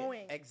keep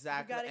going.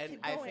 Exactly, and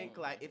keep I going. think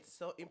like it's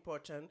so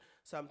important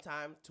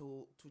sometimes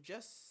to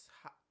just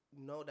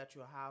know that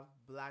you have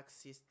Black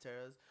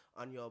sisters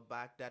on your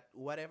back, that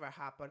whatever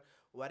happened,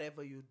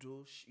 whatever you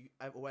do,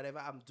 whatever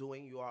I'm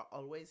doing, you are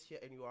always here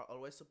and you are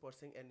always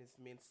supporting, and it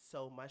means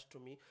so much to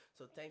me.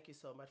 So thank you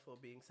so much for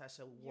being such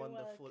a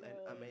wonderful and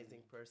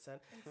amazing person.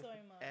 And so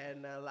am I.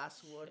 And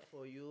last word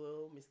for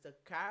you, Mr.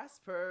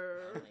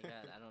 Cxsper. Oh my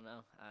God, I don't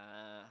know.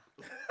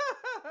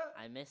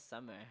 I miss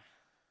summer.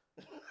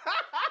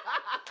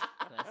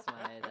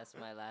 That's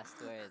my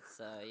last word.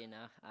 So you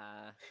know,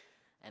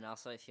 and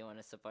also if you want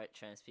to support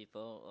trans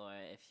people, or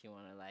if you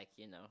want to like,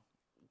 you know,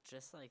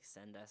 just like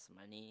send us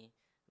money,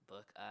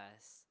 book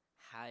us,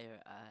 hire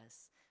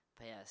us,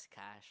 pay us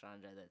cash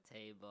under the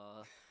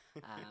table.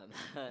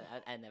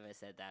 I never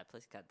said that.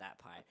 Please cut that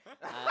part.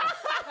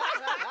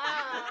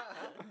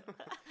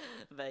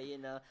 But you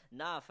know,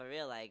 nah, for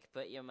real, like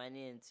put your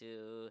money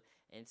into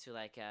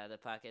like the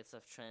pockets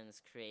of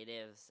trans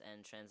creatives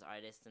and trans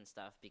artists and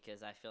stuff,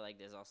 because I feel like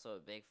there's also a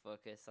big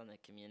focus on the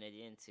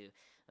community into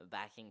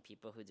backing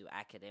people who do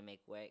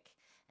academic work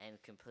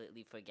and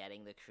completely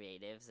forgetting the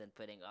creatives and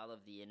putting all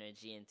of the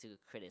energy into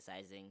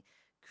criticizing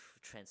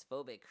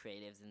transphobic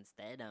creatives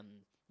instead.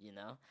 You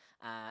know,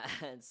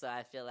 and so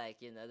I feel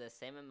like, you know, the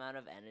same amount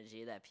of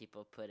energy that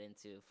people put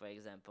into, for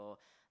example,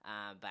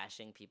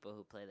 bashing people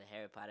who play the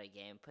Harry Potter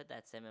game, put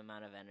that same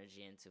amount of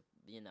energy into,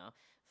 you know,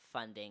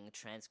 funding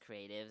trans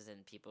creatives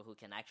and people who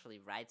can actually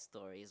write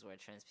stories where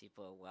trans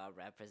people are well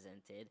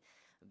represented,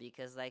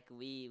 because like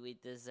we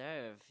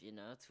deserve, you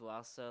know, to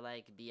also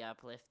like be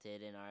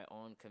uplifted in our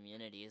own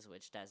communities,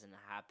 which doesn't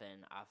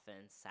happen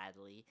often,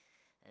 sadly.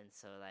 And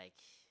so like,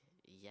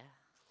 yeah.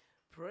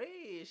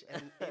 Preach.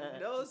 And in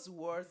those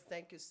words,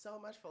 thank you so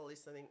much for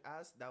listening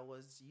us. That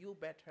was You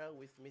Better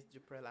with Miss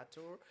Dupré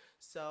Latour.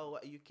 So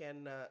you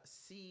can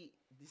see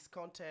this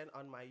content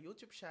on my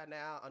YouTube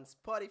channel, on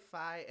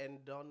Spotify,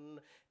 and don't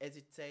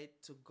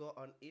hesitate to go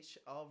on each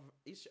of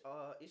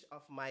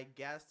my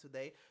guests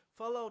today.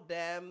 Follow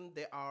them.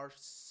 They are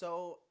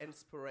so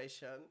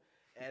inspiration.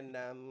 And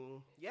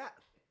yeah.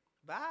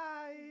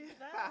 Bye.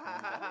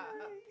 Bye.